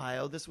Columbus,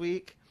 Ohio this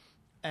week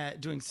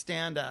doing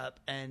stand-up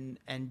and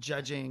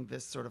judging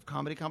this sort of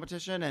comedy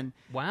competition. And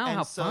wow, and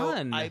how so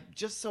fun. I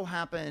just so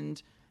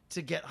happened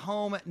to get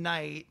home at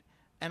night,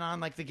 and on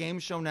like the Game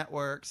Show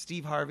Network,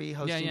 Steve Harvey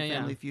hosting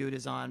Family Feud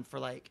is on for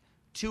like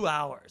 2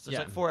 hours. There's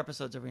like 4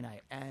 episodes every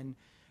night. And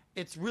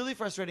it's really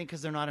frustrating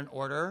because they're not in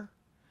order.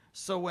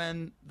 So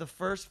when the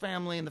first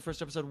family in the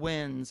first episode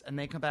wins and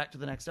they come back to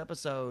the next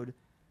episode,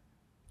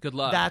 good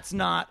luck. That's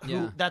not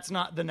that's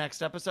not the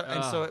next episode.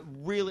 And so it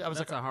really, I was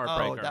like, a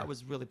heartbreaker. Oh, that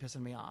was really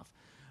pissing me off.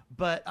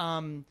 But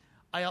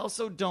I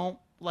also don't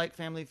like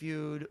Family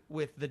Feud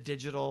with the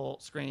digital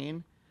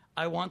screen.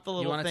 I want the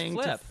little thing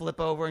to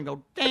flip over and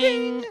go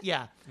ding.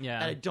 Yeah.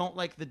 And I don't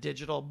like the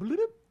digital bloop.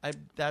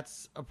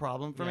 That's a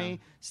problem for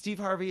me. Steve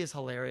Harvey is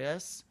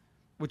hilarious,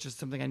 which is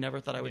something I never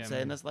thought I would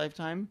say in this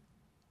lifetime.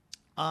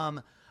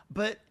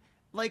 But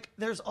like,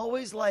 there's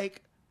always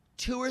like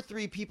 2 or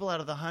 3 people out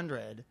of the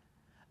 100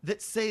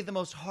 that say the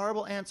most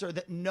horrible answer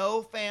that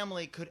no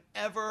family could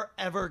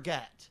ever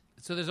get.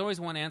 So there's always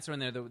one answer in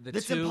there. The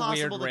that's 2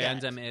 weird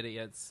random get.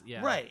 Idiots.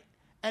 Yeah. Right.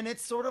 And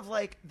it's sort of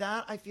like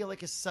that, I feel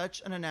like, is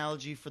such an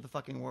analogy for the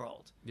fucking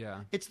world.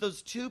 Yeah. It's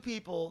those 2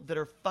 people that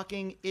are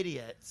fucking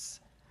idiots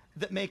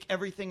that make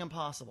everything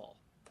impossible.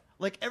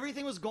 Like,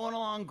 everything was going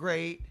along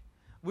great.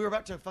 We were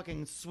about to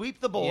fucking sweep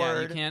the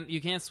board. Yeah,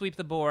 you can't sweep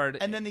the board.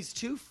 And then these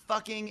 2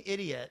 fucking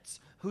idiots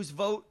whose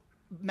vote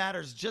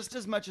matters just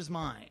as much as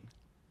mine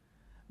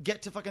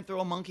get to fucking throw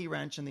a monkey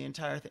wrench in the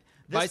entire thing.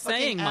 By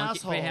saying monkey,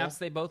 perhaps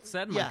they both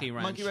said monkey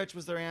wrench. Monkey wrench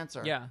was their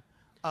answer. Yeah.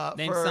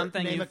 Name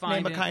something you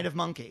find name a kind of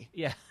monkey.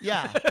 Yeah.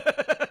 Yeah.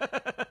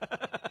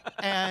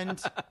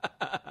 And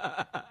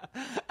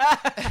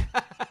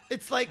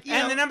it's like, you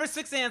know, the number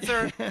 6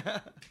 answer,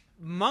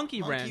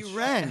 monkey wrench. Monkey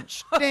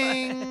wrench.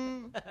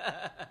 Ding.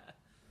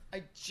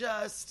 I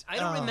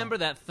don't remember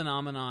that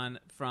phenomenon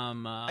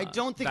from I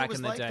don't think back it was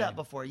in the like day. that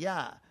before.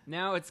 Yeah.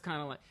 Now it's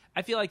kind of like,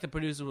 I feel like the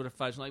producer would have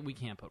fudged, like, we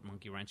can't put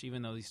Monkey Wrench,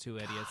 even though these two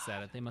idiots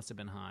said it. They must have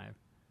been high.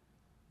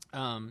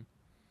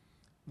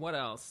 What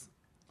else?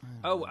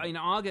 Oh, in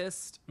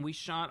August, we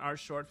shot our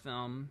short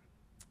film,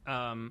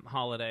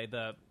 Holiday.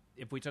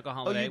 If we took a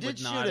holiday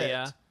with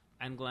Nadia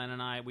and Glenn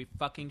and I, we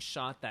fucking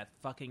shot that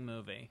fucking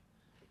movie.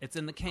 It's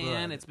in the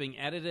can. Good. It's being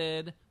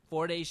edited.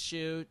 4-day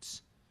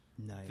shoot.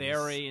 Nice.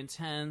 Very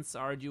intense,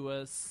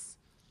 arduous,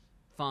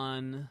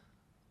 fun,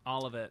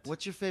 all of it.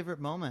 What's your favorite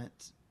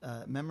moment,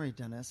 memory,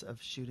 Dennis,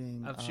 of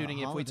shooting?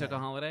 If we took a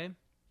holiday.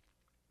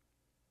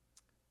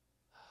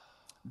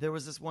 There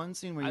was this one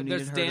scene where you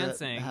needed her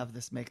dancing. To have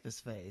make this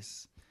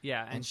face.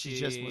 Yeah, and she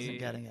just wasn't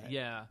getting it.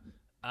 Yeah.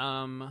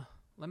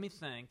 Let me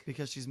think.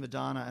 Because she's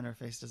Madonna and her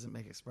face doesn't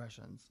make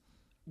expressions.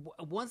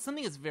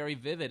 Something that's very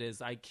vivid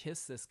is I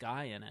kissed this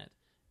guy in it,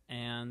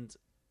 and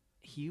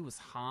he was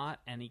hot,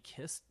 and he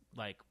kissed,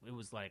 like, it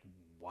was like,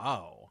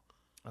 whoa.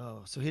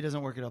 Oh, so he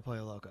doesn't work at El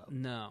Pollo Loco.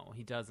 No,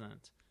 he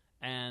doesn't.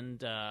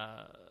 And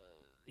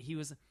he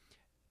was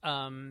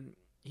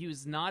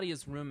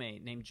Nadia's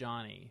roommate named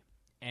Johnny,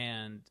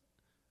 and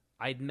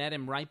I'd met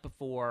him right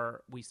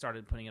before we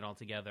started putting it all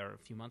together a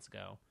few months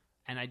ago,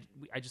 and I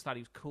just thought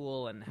he was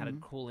cool and had a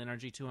cool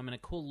energy to him and a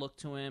cool look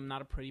to him.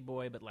 Not a pretty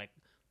boy, but like,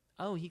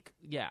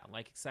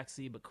 like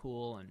sexy but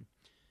cool, and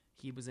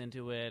he was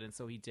into it, and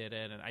so he did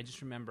it. And I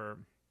just remember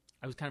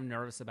I was kind of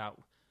nervous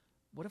about,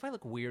 what if I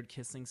look weird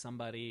kissing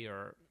somebody,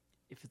 or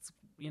if it's,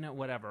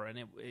 whatever. And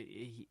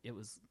it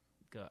was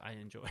good. I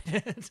enjoyed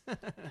it.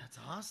 That's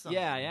awesome.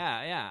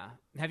 Yeah.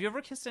 Have you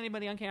ever kissed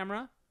anybody on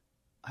camera?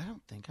 I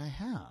don't think I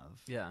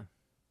have. Yeah.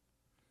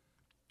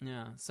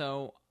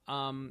 So,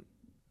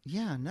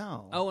 yeah,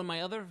 no. Oh, and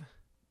my other...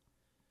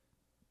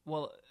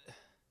 Well,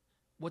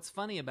 what's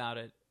funny about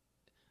it,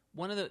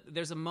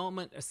 there's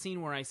a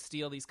scene where I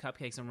steal these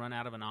cupcakes and run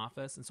out of an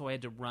office, and so I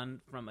had to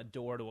run from a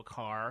door to a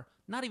car,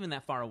 not even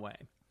that far away.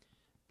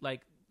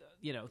 Like,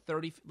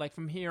 30, like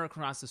from here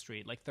across the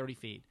street, like 30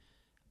 feet.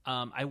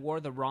 I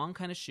wore the wrong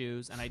kind of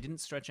shoes, and I didn't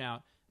stretch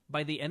out.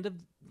 By the end of,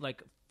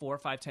 like, 4 or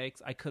 5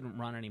 takes, I couldn't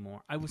run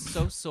anymore. I was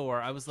so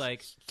sore. I was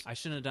like, I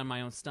shouldn't have done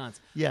my own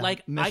stunts. Yeah,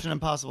 like Mission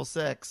Impossible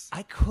 6.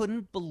 I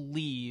couldn't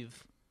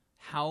believe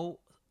how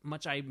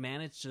much I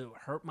managed to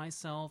hurt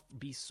myself,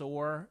 be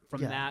sore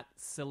from that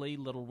silly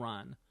little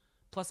run.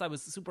 Plus, I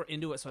was super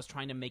into it, so I was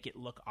trying to make it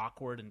look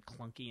awkward and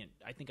clunky, and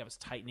I think I was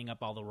tightening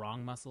up all the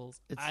wrong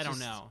muscles. I don't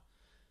know.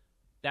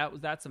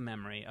 That's a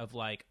memory of,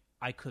 like,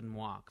 I couldn't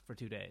walk for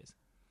 2 days.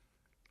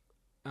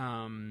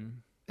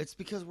 It's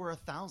because we're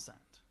 1,000.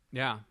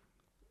 Yeah.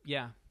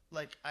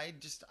 Like, I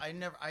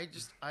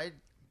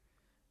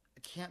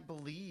can't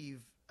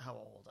believe how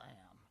old I am.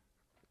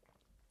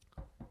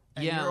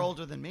 And you're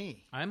older than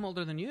me. I'm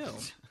older than you.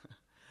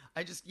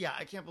 I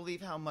can't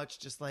believe how much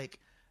just, like,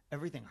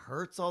 everything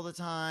hurts all the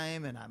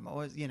time, and I'm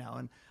always,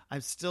 and I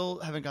still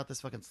haven't got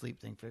this fucking sleep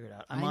thing figured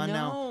out. I'm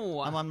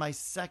on my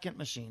second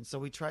machine. So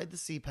we tried the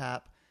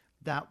CPAP.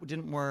 That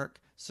didn't work.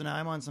 So now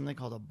I'm on something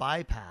called a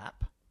BiPAP.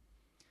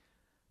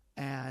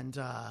 And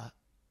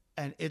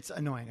it's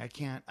annoying.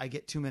 I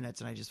get 2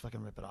 minutes and I just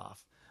fucking rip it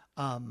off.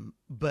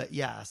 But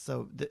yeah,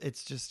 so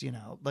it's just,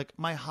 like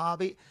my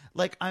hobby,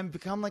 like I'm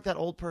become like that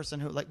old person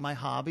who, like, my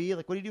hobby,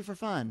 like, what do you do for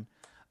fun?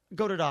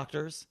 Go to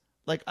doctors,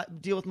 like,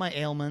 deal with my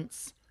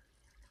ailments.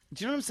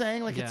 Do you know what I'm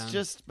saying? Like, it's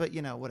just, but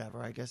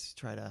whatever. I guess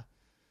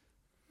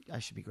I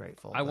should be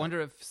grateful. I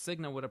wonder if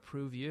Cigna would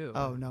approve you.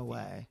 Oh, no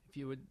way. If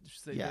you would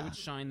say they would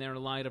shine their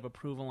light of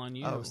approval on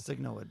you. Oh,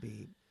 Cigna would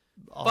be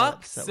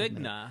fuck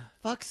Cigna.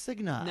 Fuck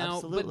Cigna. Now,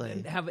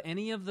 absolutely. But have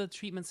any of the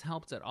treatments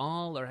helped at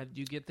all, or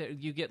you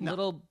get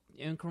little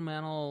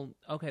incremental?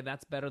 Okay,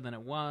 that's better than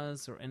it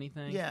was, or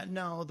anything? Yeah,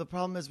 no. The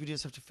problem is we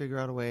just have to figure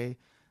out a way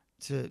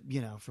to,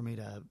 for me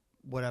to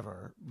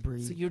whatever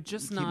breathe. So you're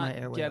just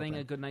not getting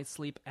a good night's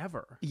sleep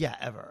ever. Yeah,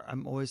 ever.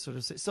 I'm always sort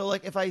of so,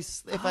 like, if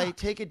I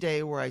take a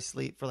day where I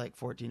sleep for like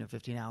 14 or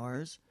 15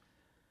 hours,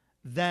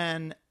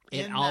 then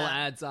it all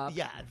adds up.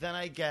 Yeah, then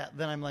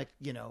I'm like,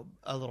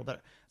 a little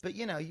better. But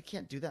you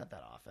can't do that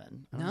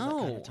often. No, that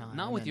kind of time.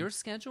 Not with your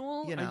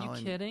schedule. Are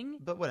you kidding?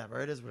 But whatever,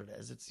 it is what it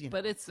is. It's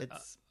but it's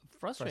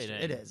frustrating.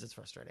 It is. It's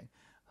frustrating.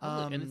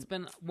 And it's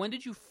been. When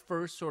did you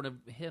first sort of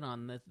hit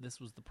on that? This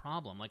was the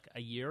problem. Like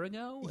a year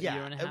ago. A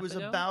year and a half it was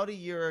ago? About a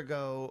year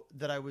ago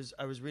that I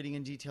was reading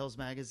in Details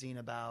magazine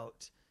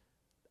about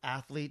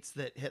athletes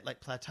that hit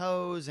like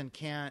plateaus and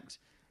can't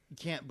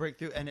break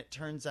through, and it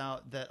turns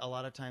out that a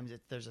lot of times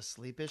there's a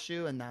sleep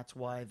issue, and that's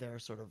why they're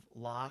sort of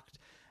locked,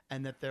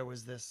 and that there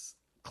was this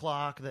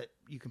clock that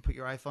you can put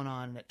your iPhone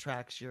on and it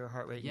tracks your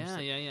heart rate. Yeah.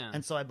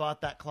 And so I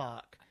bought that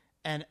clock,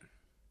 and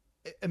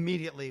it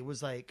immediately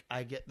was like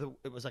it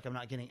was like I'm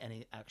not getting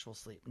any actual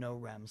sleep, no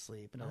REM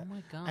sleep. Oh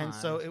my God. And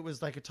so it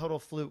was like a total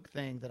fluke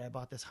thing that I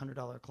bought this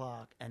 $100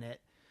 clock, and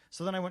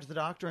so then I went to the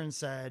doctor and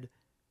said,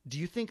 do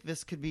you think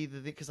this could be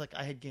because like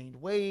I had gained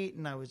weight,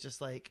 and I was just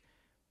like,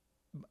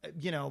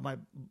 my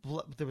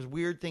blood, there was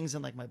weird things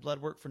in like my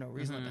blood work for no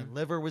reason. Like my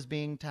liver was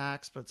being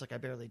taxed, but it's like I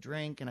barely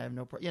drink and I have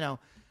no,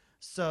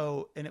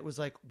 So, and it was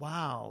like,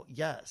 wow,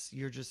 yes,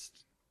 you're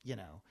just, you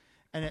know,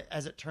 and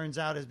as it turns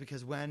out is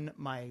because when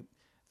my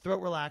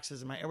throat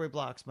relaxes and my airway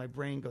blocks, my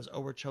brain goes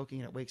over choking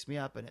and it wakes me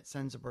up and it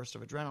sends a burst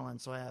of adrenaline.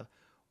 So I have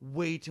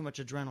way too much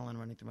adrenaline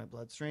running through my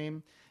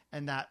bloodstream,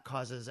 and that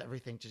causes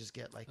everything to just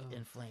get like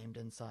inflamed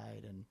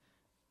inside, and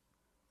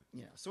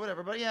you know, so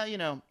whatever. But yeah, you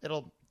know,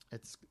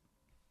 it's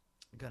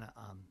gonna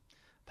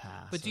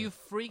pass. But do you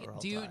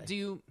do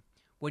you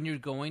when you're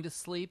going to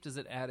sleep, does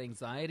it add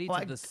anxiety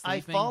to the sleeping?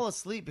 I fall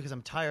asleep because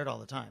I'm tired all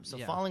the time. So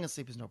falling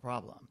asleep is no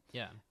problem.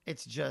 Yeah.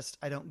 It's just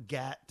I don't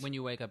get when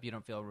you wake up, you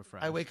don't feel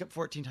refreshed. I wake up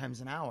 14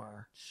 times an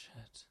hour.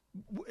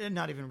 Shit.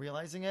 Not even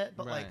realizing it,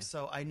 but like,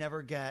 so I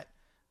never get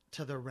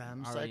to the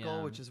REM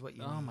cycle, which is what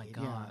you need. Oh my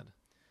God.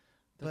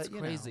 Yeah. That's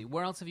crazy.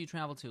 Where else have you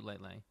traveled to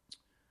lately?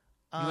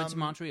 You went to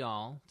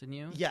Montreal, didn't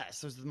you?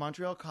 Yes. It was the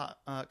Montreal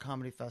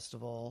Comedy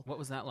Festival. What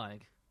was that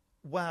like?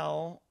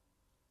 Well,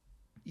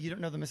 you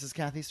don't know the Mrs.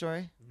 Kathy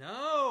story?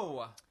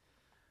 No.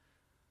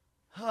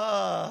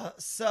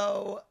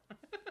 So,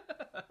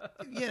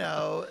 you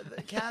know,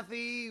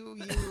 Kathy.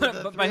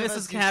 But by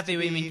Mrs. Kathy,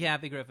 we mean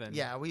Kathy Griffin.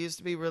 Yeah, we used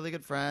to be really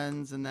good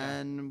friends, and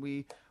then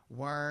we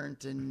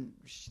weren't, and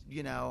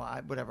you know,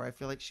 whatever. I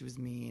feel like she was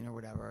mean or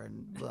whatever,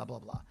 and blah blah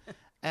blah.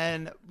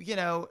 And you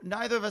know,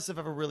 neither of us have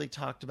ever really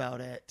talked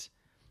about it,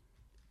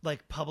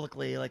 like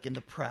publicly, like in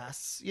the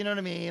press. You know what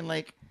I mean?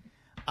 Like,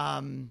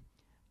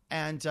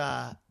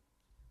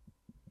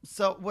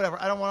 so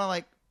whatever. I don't want to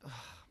like.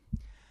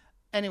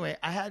 Anyway,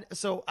 I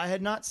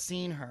had not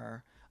seen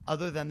her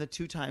other than the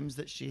 2 times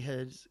that she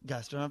had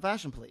guested on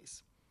Fashion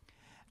Police.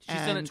 She's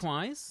done it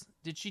twice.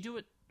 Did she do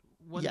it?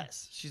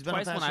 Yes, she's been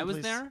twice on Fashion when I was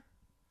Police. there,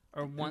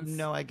 or once.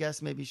 No, I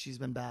guess maybe she's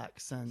been back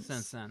since.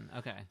 Since then,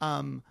 okay.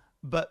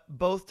 But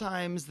both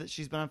times that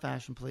she's been on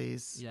Fashion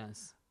Police,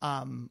 yes,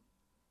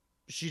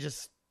 she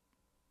just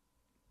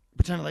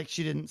pretended like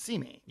she didn't see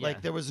me. Yeah.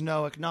 Like there was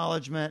no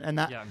acknowledgement, and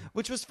that,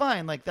 which was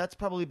fine. Like that's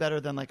probably better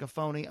than like a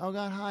phony. Oh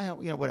God, hi,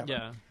 you know,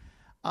 whatever.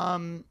 Yeah.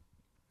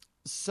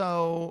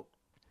 So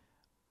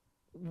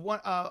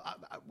what?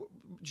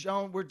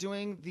 Joan, we're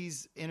doing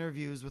these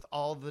interviews with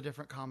all the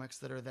different comics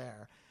that are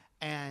there,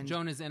 and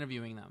Joan is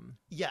interviewing them.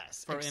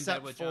 Yes, for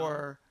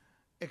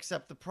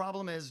except the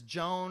problem is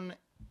Joan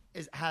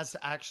has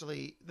to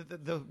actually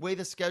the way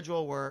the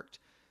schedule worked.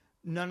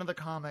 None of the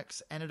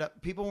comics ended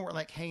up. People weren't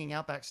like hanging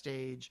out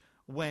backstage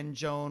when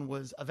Joan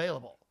was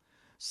available.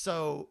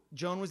 So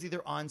Joan was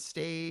either on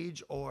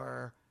stage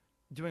or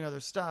doing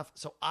other stuff.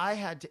 So I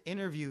had to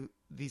interview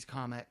these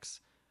comics,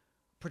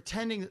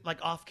 pretending like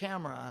off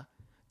camera,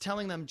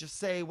 telling them just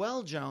say,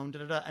 "Well, Joan,"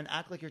 and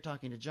act like you're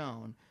talking to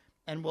Joan,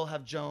 and we'll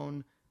have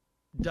Joan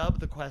dub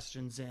the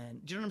questions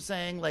in. Do you know what I'm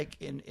saying? Like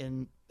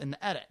in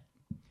the edit.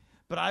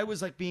 But I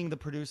was like being the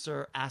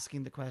producer,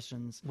 asking the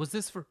questions. Was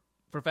this for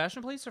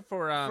Fashion Police or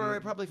for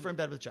probably for In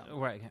Bed with Joan?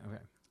 Right.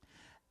 Okay.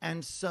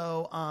 And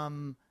so,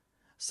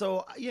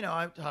 so you know,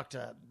 I talked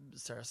to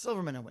Sarah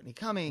Silverman and Whitney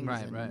Cummings,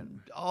 and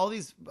all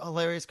these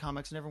hilarious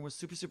comics, and everyone was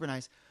super, super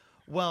nice.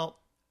 Well,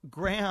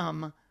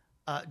 Graham,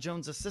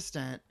 Joan's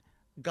assistant,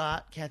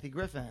 got Kathy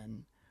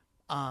Griffin,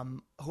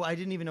 who I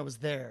didn't even know was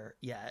there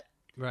yet,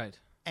 right?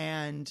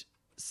 And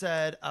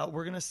said,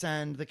 "We're going to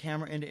send the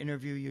camera in to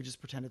interview you. Just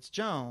pretend it's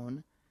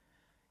Joan."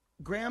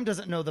 Graham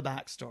doesn't know the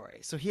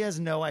backstory, so he has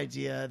no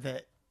idea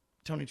that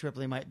Tony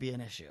Tripoli might be an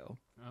issue.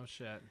 Oh,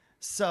 shit.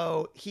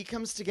 So he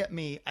comes to get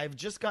me. I've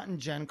just gotten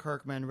Jen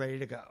Kirkman ready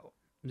to go.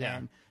 Yeah.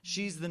 And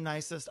she's the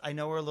nicest. I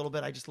know her a little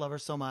bit. I just love her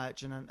so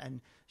much.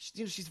 And she,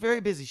 you know, she's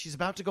very busy. She's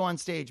about to go on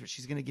stage, but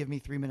she's going to give me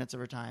 3 minutes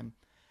of her time.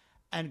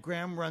 And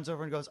Graham runs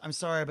over and goes, "I'm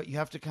sorry, but you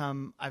have to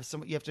come.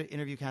 You have to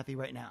interview Kathy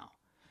right now."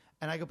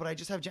 And I go, "But I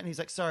just have Jen." He's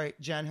like, "Sorry,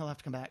 Jen, he'll have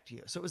to come back to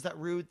you." So it was that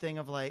rude thing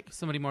of like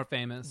somebody more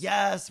famous.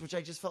 Yes, which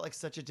I just felt like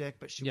such a dick,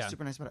 but she was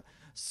super nice about it.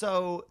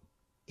 So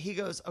he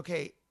goes,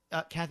 "Okay,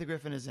 Kathy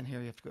Griffin is in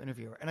here. You have to go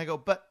interview her." And I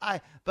go,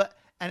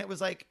 and it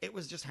was like, it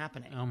was just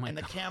happening. Oh my and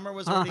the God. camera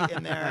was already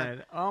in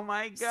there. Oh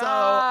my God. So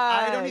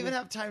I don't even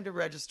have time to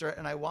register it.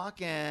 And I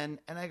walk in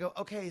and I go,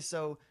 "Okay,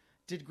 so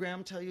did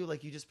Graham tell you,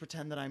 like, you just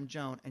pretend that I'm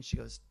Joan?" And she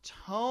goes,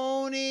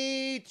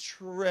 "Tony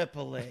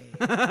Tripoli."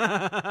 As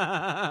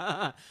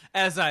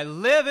I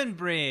live and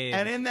breathe.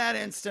 And in that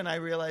instant, I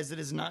realized it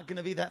is not going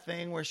to be that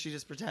thing where she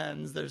just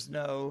pretends there's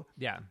no.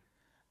 Yeah.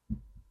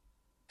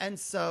 And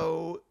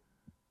so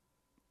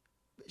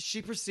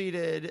she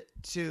proceeded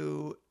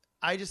to,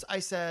 I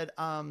said,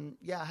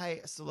 "Yeah,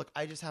 hey, so look,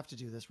 I just have to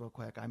do this real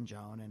quick. I'm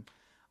Joan." And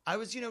I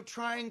was, you know,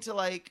 trying to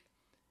like,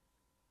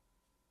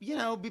 you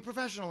know, be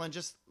professional and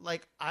just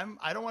like, I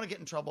don't want to get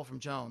in trouble from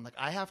Joan. Like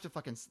I have to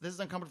fucking, this is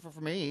uncomfortable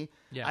for me.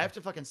 Yeah. I have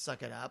to fucking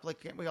suck it up. Like,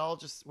 can't we all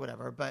just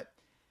whatever? But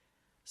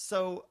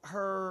so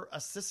her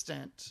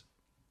assistant,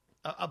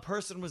 a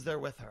person was there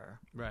with her.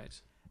 Right.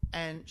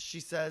 And she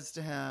says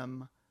to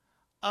him,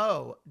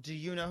 "Oh, do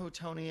you know who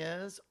Tony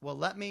is? Well,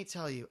 let me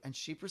tell you." And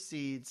she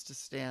proceeds to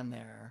stand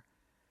there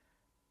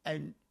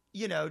and,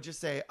 you know, just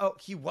say, "Oh,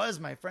 he was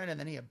my friend and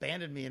then he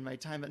abandoned me in my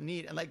time of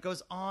need," and like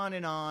goes on.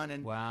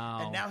 And wow.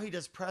 And now he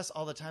does press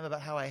all the time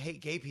about how I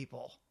hate gay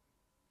people.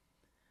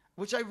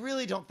 which I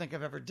really don't think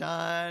I've ever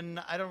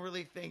done. I don't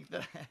really think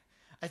that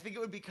I think it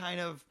would be kind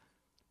of,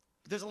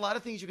 there's a lot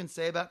of things you can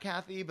say about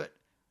Kathy, but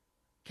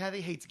Kathy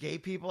hates gay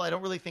people. I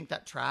don't really think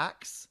that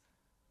tracks.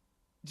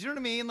 Do you know what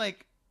I mean?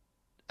 Like,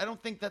 I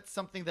don't think that's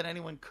something that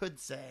anyone could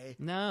say.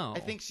 No. I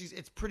think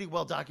it's pretty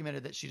well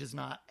documented that she does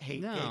not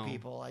hate gay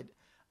people.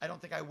 I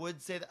don't think I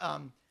would say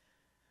that.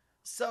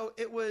 So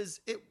it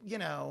was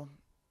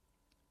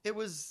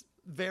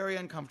very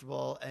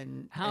uncomfortable.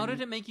 And how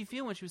did it make you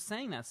feel when she was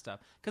saying that stuff?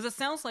 Because it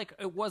sounds like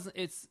it wasn't.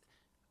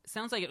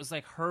 Sounds like it was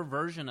like her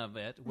version of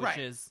it, which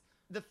is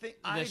the thing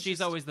that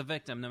she's always the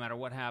victim, no matter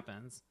what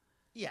happens.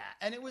 Yeah,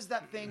 and it was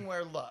that thing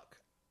where, look,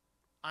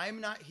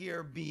 I'm not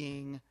here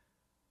being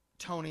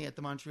Tony at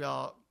the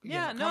Montreal. You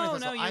had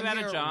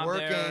a job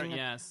working there.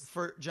 Yes,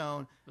 for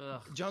Joan.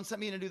 Ugh. Joan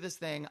sent me in to do this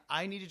thing.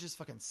 I need to just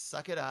fucking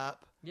suck it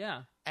up.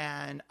 Yeah,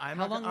 and I'm.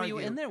 How not long were argue.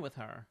 you in there with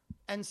her?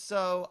 And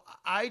so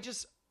I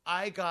turned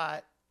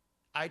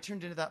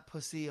into that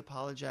pussy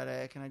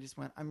apologetic, and I just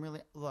went,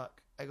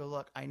 look,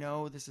 I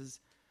know this is,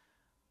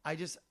 I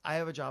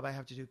have a job I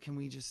have to do. Can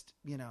we just,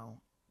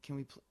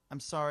 I'm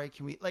sorry.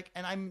 Can we, like,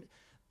 and I'm,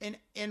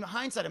 in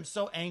hindsight, I'm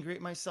so angry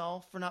at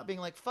myself for not being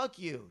like, fuck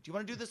you. Do you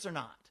want to do this or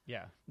not?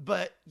 Yeah.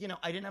 But,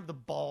 I didn't have the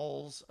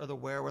balls or the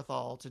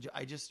wherewithal to do,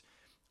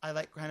 I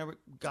like kind of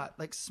got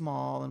like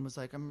small and was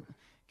like, can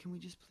we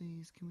just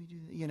please, can we do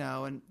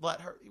that? And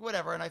let her,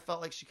 whatever. And I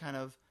felt like she kind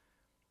of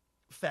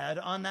fed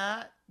on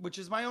that, which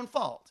is my own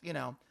fault,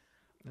 Ugh.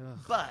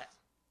 But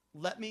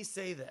let me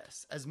say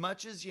this, as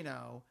much as,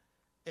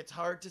 it's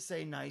hard to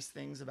say nice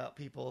things about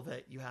people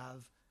that you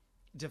have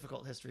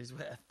difficult histories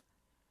with.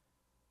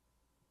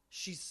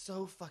 She's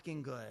so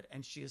fucking good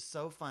and she is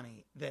so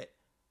funny that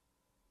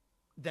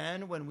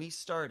then when we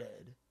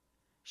started,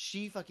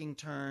 she fucking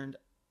turned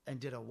and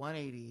did a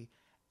 180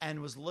 and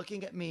was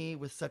looking at me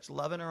with such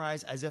love in her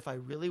eyes as if I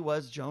really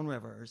was Joan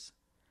Rivers.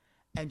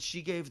 And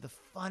she gave the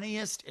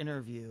funniest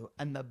interview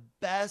and the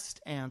best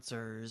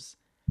answers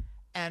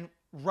and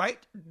right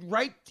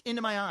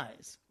into my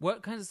eyes.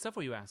 What kinds of stuff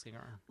were you asking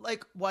her?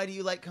 Like, why do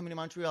you like coming to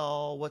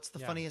Montreal? What's the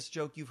funniest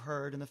joke you've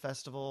heard in the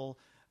festival?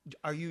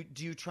 Do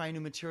you try new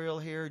material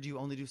here? Do you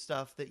only do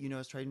stuff that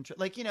is tried and true?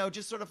 Like,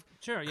 just sort of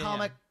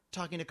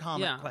talking to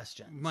comic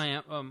questions.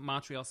 My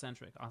Montreal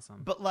centric.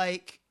 Awesome. But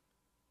like,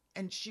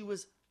 and she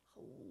was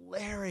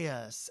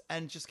hilarious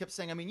and just kept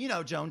saying,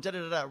 Joan,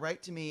 da-da-da-da,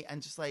 right to me.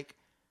 And just like,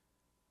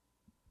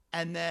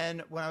 and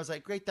then when I was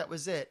like, great, that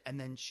was it. And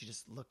then she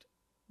just looked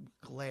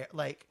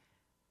like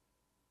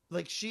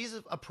she's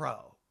a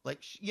pro. Like,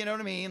 you know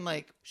what I mean?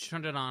 Like, she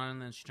turned it on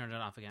and then she turned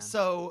it off again.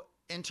 So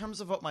in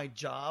terms of what my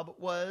job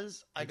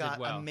was, I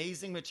got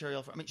amazing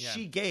material.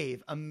 She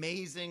gave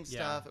amazing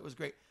stuff. It was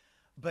great.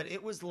 But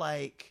it was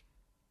like,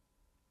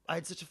 I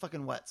had such a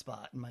fucking wet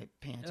spot in my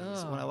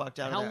panties when I walked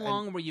out of there. How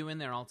long were you in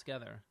there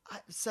altogether?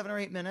 7 or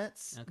 8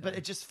 minutes. Okay. But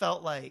it just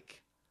felt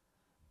like,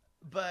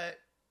 I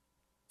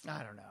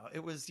don't know.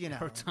 It was,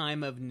 her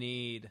time of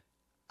need.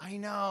 I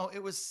know.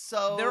 It was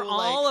so. They're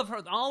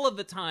all of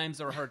the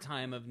times are her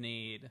time of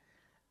need.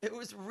 It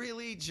was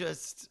really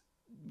just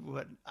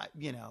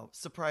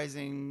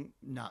surprising,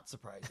 not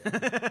surprising.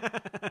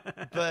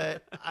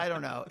 But I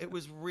don't know. It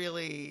was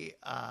really,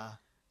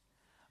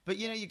 but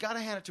you got to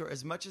hand it to her.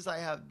 As much as I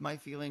have my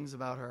feelings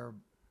about her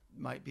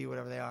might be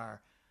whatever they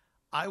are,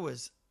 I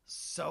was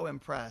so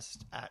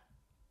impressed at,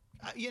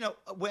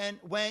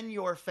 when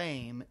your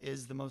fame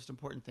is the most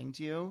important thing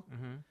to you,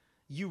 mm-hmm.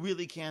 you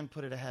really can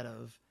put it ahead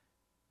of.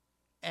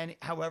 And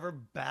however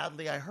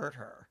badly I hurt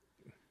her,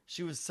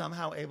 she was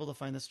somehow able to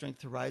find the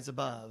strength to rise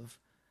above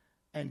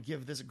and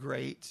give this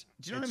great.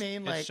 Do you know what I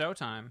mean? It's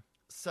showtime.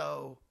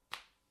 So,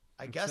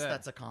 I guess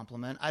that's a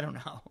compliment. I don't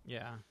know.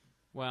 Yeah.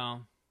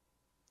 Well.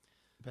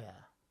 Yeah.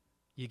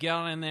 You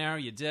got in there.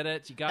 You did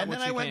it. You got what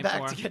you came for. And then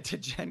I went back to get to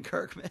Jen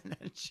Kirkman,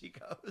 and she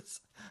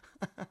goes,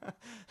 "Are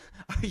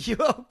you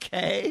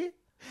okay?"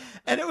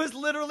 And it was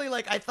literally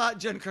like I thought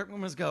Jen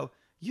Kirkman was go,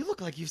 "You look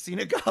like you've seen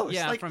a ghost."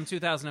 Yeah, from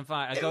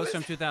 2005. A ghost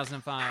from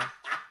 2005.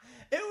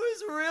 It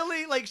was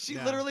really like she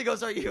literally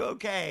goes, "Are you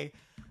okay?"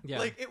 Yeah.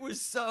 Like it was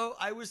so.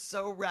 I was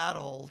so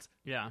rattled.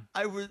 Yeah.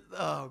 I was.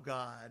 Oh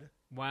God.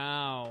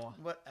 Wow.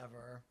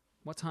 Whatever.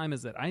 What time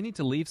is it? I need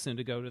to leave soon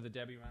to go to the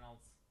Debbie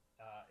Reynolds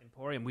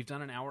Emporium. We've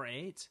done an hour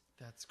 8.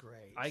 That's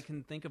great. I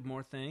can think of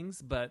more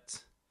things, but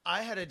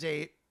I had a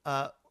date.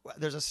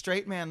 There's a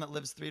straight man that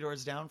lives 3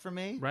 doors down from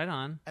me. Right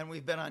on. And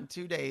we've been on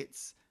 2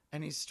 dates.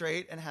 And he's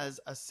straight and has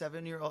a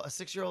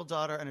 6-year-old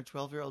daughter and a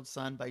 12-year-old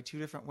son by 2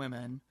 different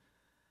women.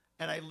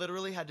 And I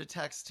literally had to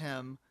text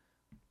him,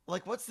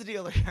 like, what's the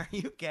deal? Are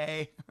you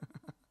gay?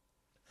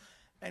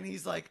 And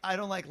he's like, I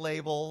don't like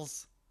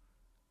labels.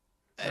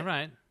 All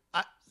right.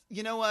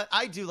 You know what?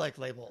 I do like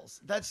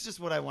labels. That's just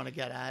what I want to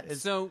get at.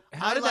 So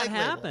how did that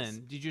happen? Labels.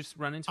 Did you just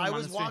run into him on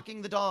the street? I was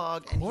walking the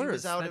dog, and he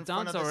was out in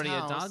front of his house. That dog's already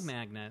a dog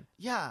magnet.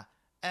 Yeah.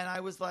 And I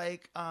was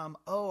like,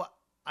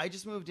 I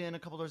just moved in a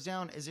couple doors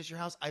down. Is this your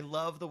house? I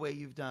love the way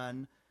you've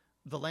done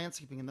the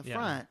landscaping in the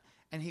front.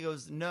 And he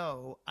goes,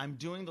 no, I'm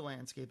doing the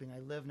landscaping. I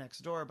live next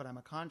door, but I'm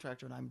a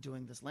contractor, and I'm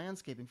doing this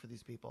landscaping for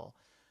these people.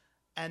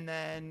 And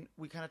then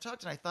we kind of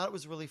talked, and I thought it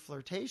was really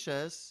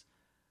flirtatious.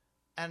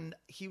 And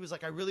he was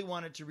like, I really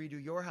wanted to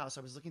redo your house.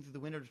 I was looking through the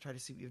window to try to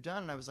see what you've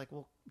done. And I was like,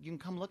 well, you can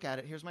come look at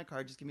it. Here's my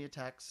card. Just give me a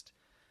text.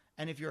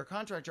 And if you're a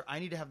contractor, I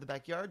need to have the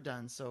backyard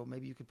done. So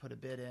maybe you could put a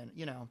bid in,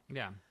 you know.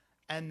 Yeah.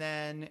 And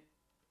then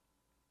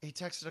he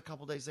texted a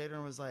couple days later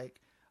and was like,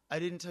 I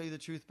didn't tell you the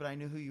truth, but I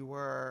knew who you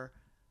were.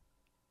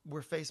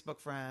 We're Facebook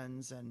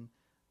friends.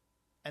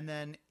 And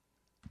then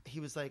he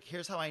was like,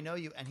 here's how I know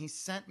you. And he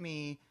sent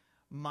me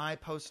my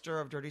poster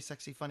of Dirty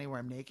Sexy Funny where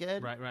I'm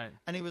naked. Right.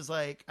 And he was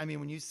like, I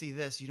mean, when you see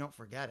this, you don't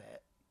forget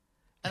it.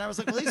 And I was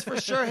like, well, he's for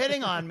sure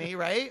hitting on me,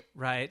 right?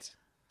 Right.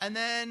 And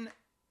then,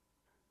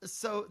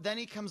 so then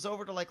he comes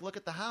over to like look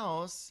at the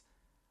house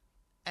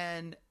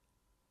and,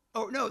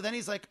 oh no, then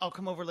he's like, I'll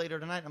come over later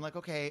tonight. I'm like,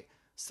 okay.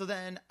 So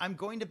then I'm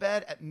going to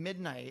bed at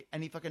midnight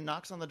and he fucking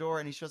knocks on the door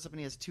and he shows up and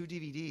he has 2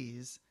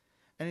 DVDs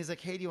and he's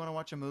like, hey, do you want to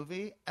watch a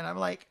movie? And I'm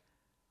like,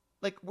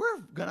 we're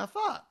gonna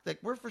fuck. Like,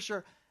 we're for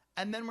sure.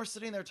 And then we're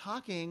sitting there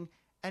talking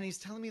and he's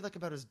telling me like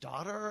about his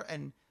daughter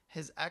and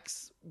his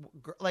ex,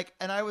 like,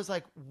 and I was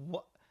like,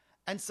 what?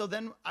 And so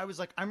then I was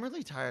like, I'm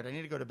really tired. I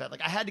need to go to bed.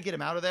 Like, I had to get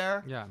him out of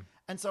there. Yeah.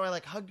 And so I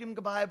like hugged him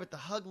goodbye, but the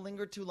hug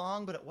lingered too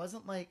long, but it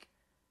wasn't like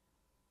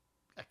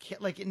a kid,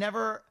 like it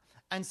never.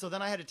 And so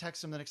then I had to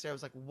text him the next day. I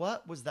was like,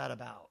 what was that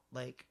about?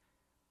 Like,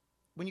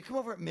 when you come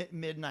over at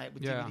midnight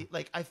with DVD,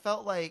 like I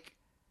felt like,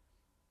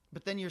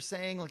 but then you're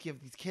saying like you have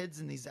these kids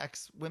and these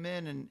ex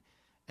women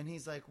and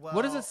he's like, well,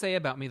 what does it say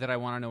about me that I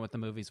want to know what the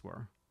movies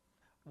were?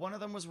 One of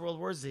them was World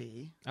War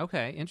Z.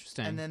 Okay,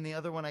 interesting. And then the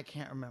other one I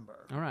can't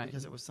remember. All right.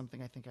 Because it was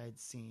something I think I had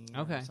seen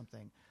okay. or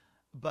something.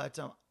 But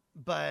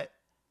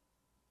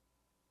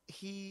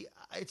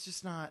it's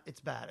just not,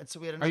 it's bad. And so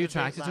we had another Are you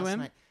attracted to him?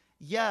 Night.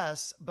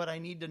 Yes, but I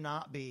need to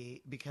not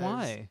be because.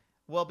 Why?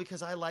 Well,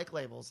 because I like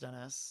labels,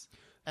 Dennis.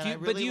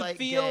 And but do you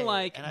feel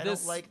like and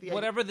this, like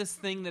whatever this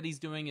thing that he's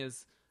doing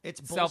is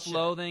it's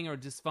self-loathing or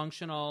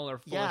dysfunctional or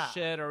full of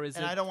shit, or is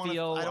and it I don't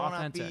feel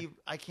authentic?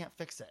 I can't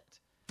fix it.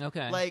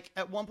 Okay. Like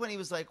at one point he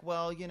was like,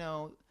 well, you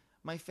know,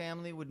 my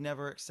family would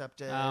never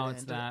accept it. Oh,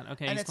 it's that.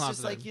 Okay, and he's it's closeted.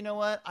 Just like, you know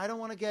what? I don't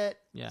want to get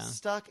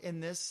stuck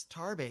in this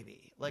tar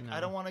baby. Like, I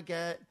don't want to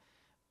get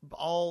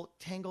all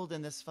tangled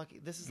in this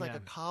fucking. This is like a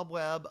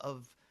cobweb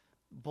of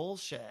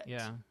bullshit.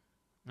 Yeah.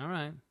 All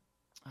right.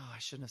 Oh, I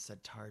shouldn't have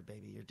said tarred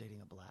baby. You're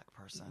dating a black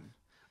person.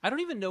 I don't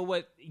even know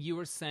what you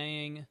were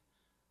saying.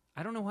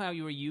 I don't know how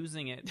you were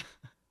using it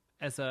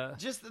as a...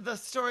 Just the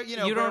story, you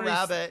know, Brer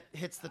Rabbit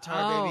hits the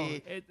tar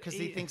baby because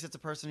he thinks it's a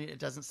person. It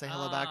doesn't say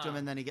hello back to him,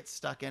 and then he gets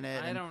stuck in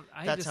it.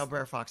 That's how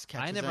Brer Fox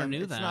catches him. I never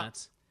knew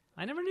that.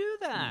 I never knew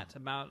that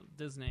about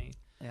Disney.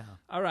 Yeah.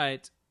 All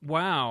right.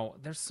 Wow.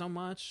 There's so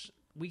much.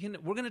 We're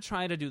going to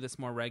try to do this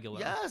more regular.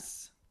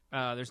 Yes.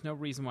 There's no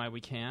reason why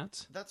we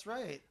can't. That's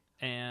right.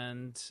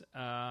 And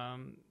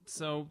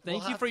so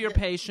thank you for your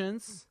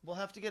patience. We'll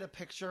have to get a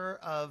picture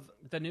of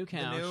the new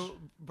couch. The new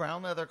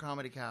brown leather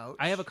comedy couch.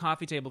 I have a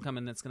coffee table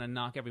coming that's going to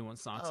knock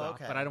everyone's socks off,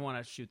 but I don't want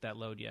to shoot that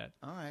load yet.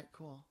 All right,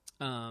 cool.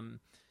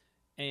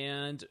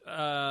 And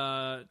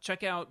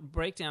check out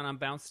Breakdown on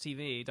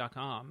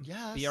bouncetv.com.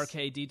 Yes.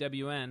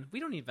 BRKDWN. We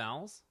don't need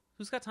vowels.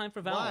 Who's got time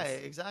for vowels? Why?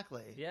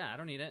 Exactly. Yeah, I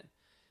don't need it.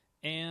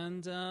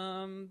 And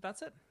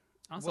that's it.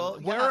 Awesome. Well,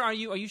 where are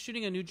you? Are you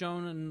shooting a new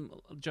Joan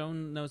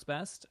Knows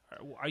Best?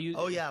 Are you?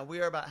 Oh yeah, we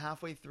are about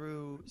halfway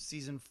through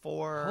season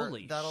 4.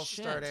 Holy That'll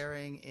shit. start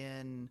airing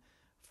in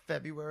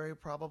February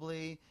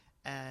probably.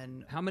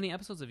 And how many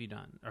episodes have you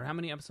done, or how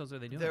many episodes are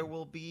they doing? There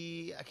will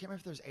be. I can't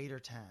remember if there's 8 or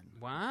 10.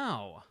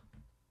 Wow.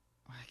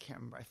 I can't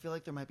remember. I feel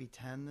like there might be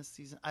 10 this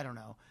season. I don't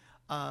know.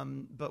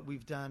 But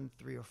we've done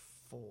 3 or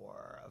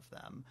 4 of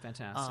them.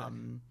 Fantastic.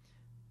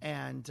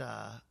 And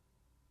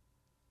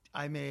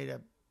I made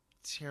a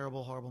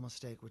terrible, horrible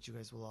mistake, which you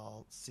guys will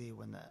all see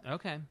when the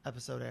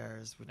episode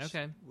airs, which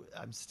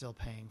I'm still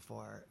paying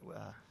for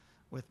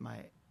with my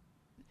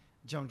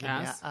Joan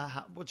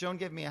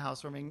gave me a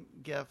housewarming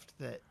gift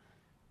that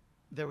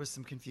there was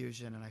some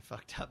confusion and I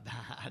fucked up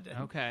bad.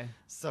 And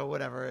so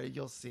whatever,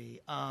 you'll see.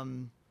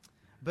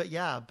 But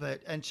yeah,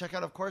 and check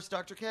out, of course,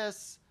 Dr.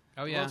 Kiss.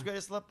 Oh yeah, World's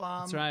Greatest Lip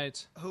Balm. That's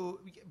right. Who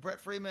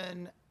Brett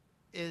Freeman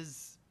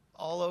is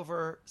all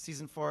over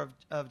season 4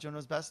 of Joan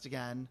Knows Best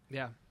again.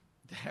 Yeah.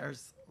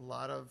 There's a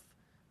lot of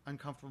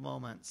uncomfortable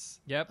moments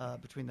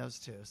between those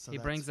two. So he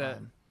brings that.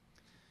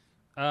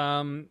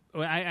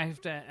 I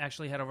have to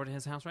actually head over to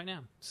his house right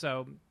now.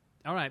 So,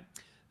 all right.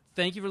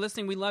 Thank you for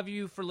listening. We love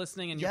you for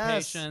listening and your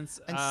patience.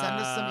 And send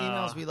us some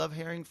emails. We love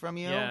hearing from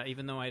you. Yeah,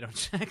 even though I don't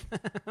check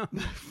them.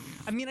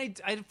 I mean,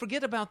 I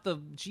forget about the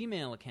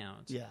Gmail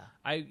account. Yeah.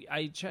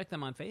 I check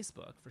them on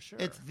Facebook for sure.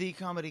 It's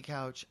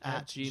thecomedycouch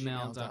at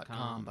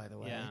gmail.com, by the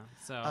way. Yeah.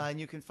 So. And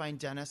you can find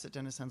Dennis at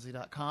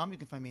DennisHensley.com. You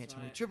can find me at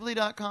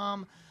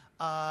TonyTripoli.com.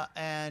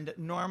 And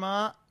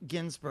Norma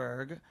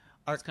Ginsburg.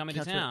 It's coming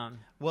to town.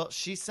 Well,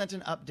 she sent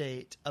an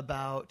update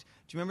about,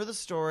 do you remember the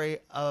story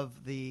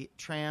of the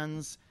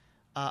trans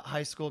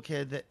high school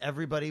kid that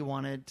everybody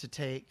wanted to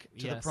take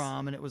to the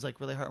prom, and it was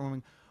like really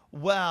heartwarming?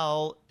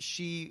 Well,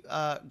 she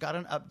got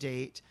an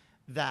update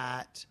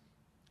that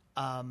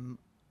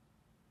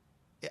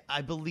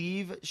I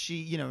believe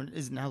she,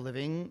 is now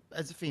living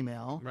as a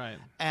female, right,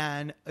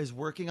 and is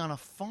working on a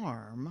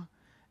farm,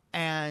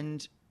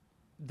 and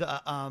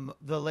the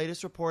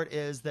latest report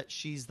is that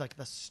she's like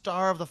the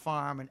star of the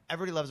farm, and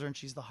everybody loves her, and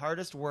she's the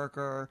hardest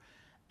worker,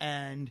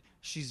 and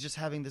she's just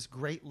having this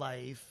great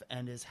life,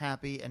 and is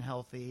happy and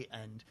healthy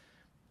and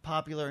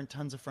popular and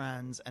tons of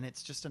friends, and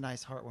it's just a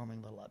nice,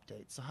 heartwarming little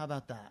update. So how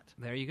about that?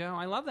 There you go.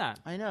 I love that.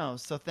 I know.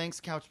 So thanks,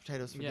 Couch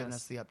Potatoes, for giving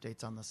us the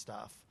updates on the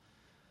stuff.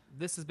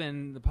 This has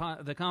been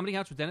the Comedy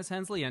Couch with Dennis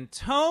Hensley and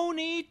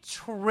Tony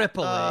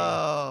Tripoli.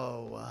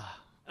 Oh.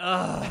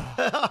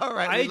 All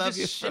right. We love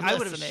you for I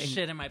would have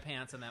shit in my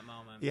pants in that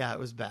moment. Yeah, it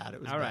was bad. It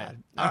was All bad.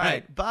 Right. All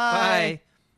right. Bye.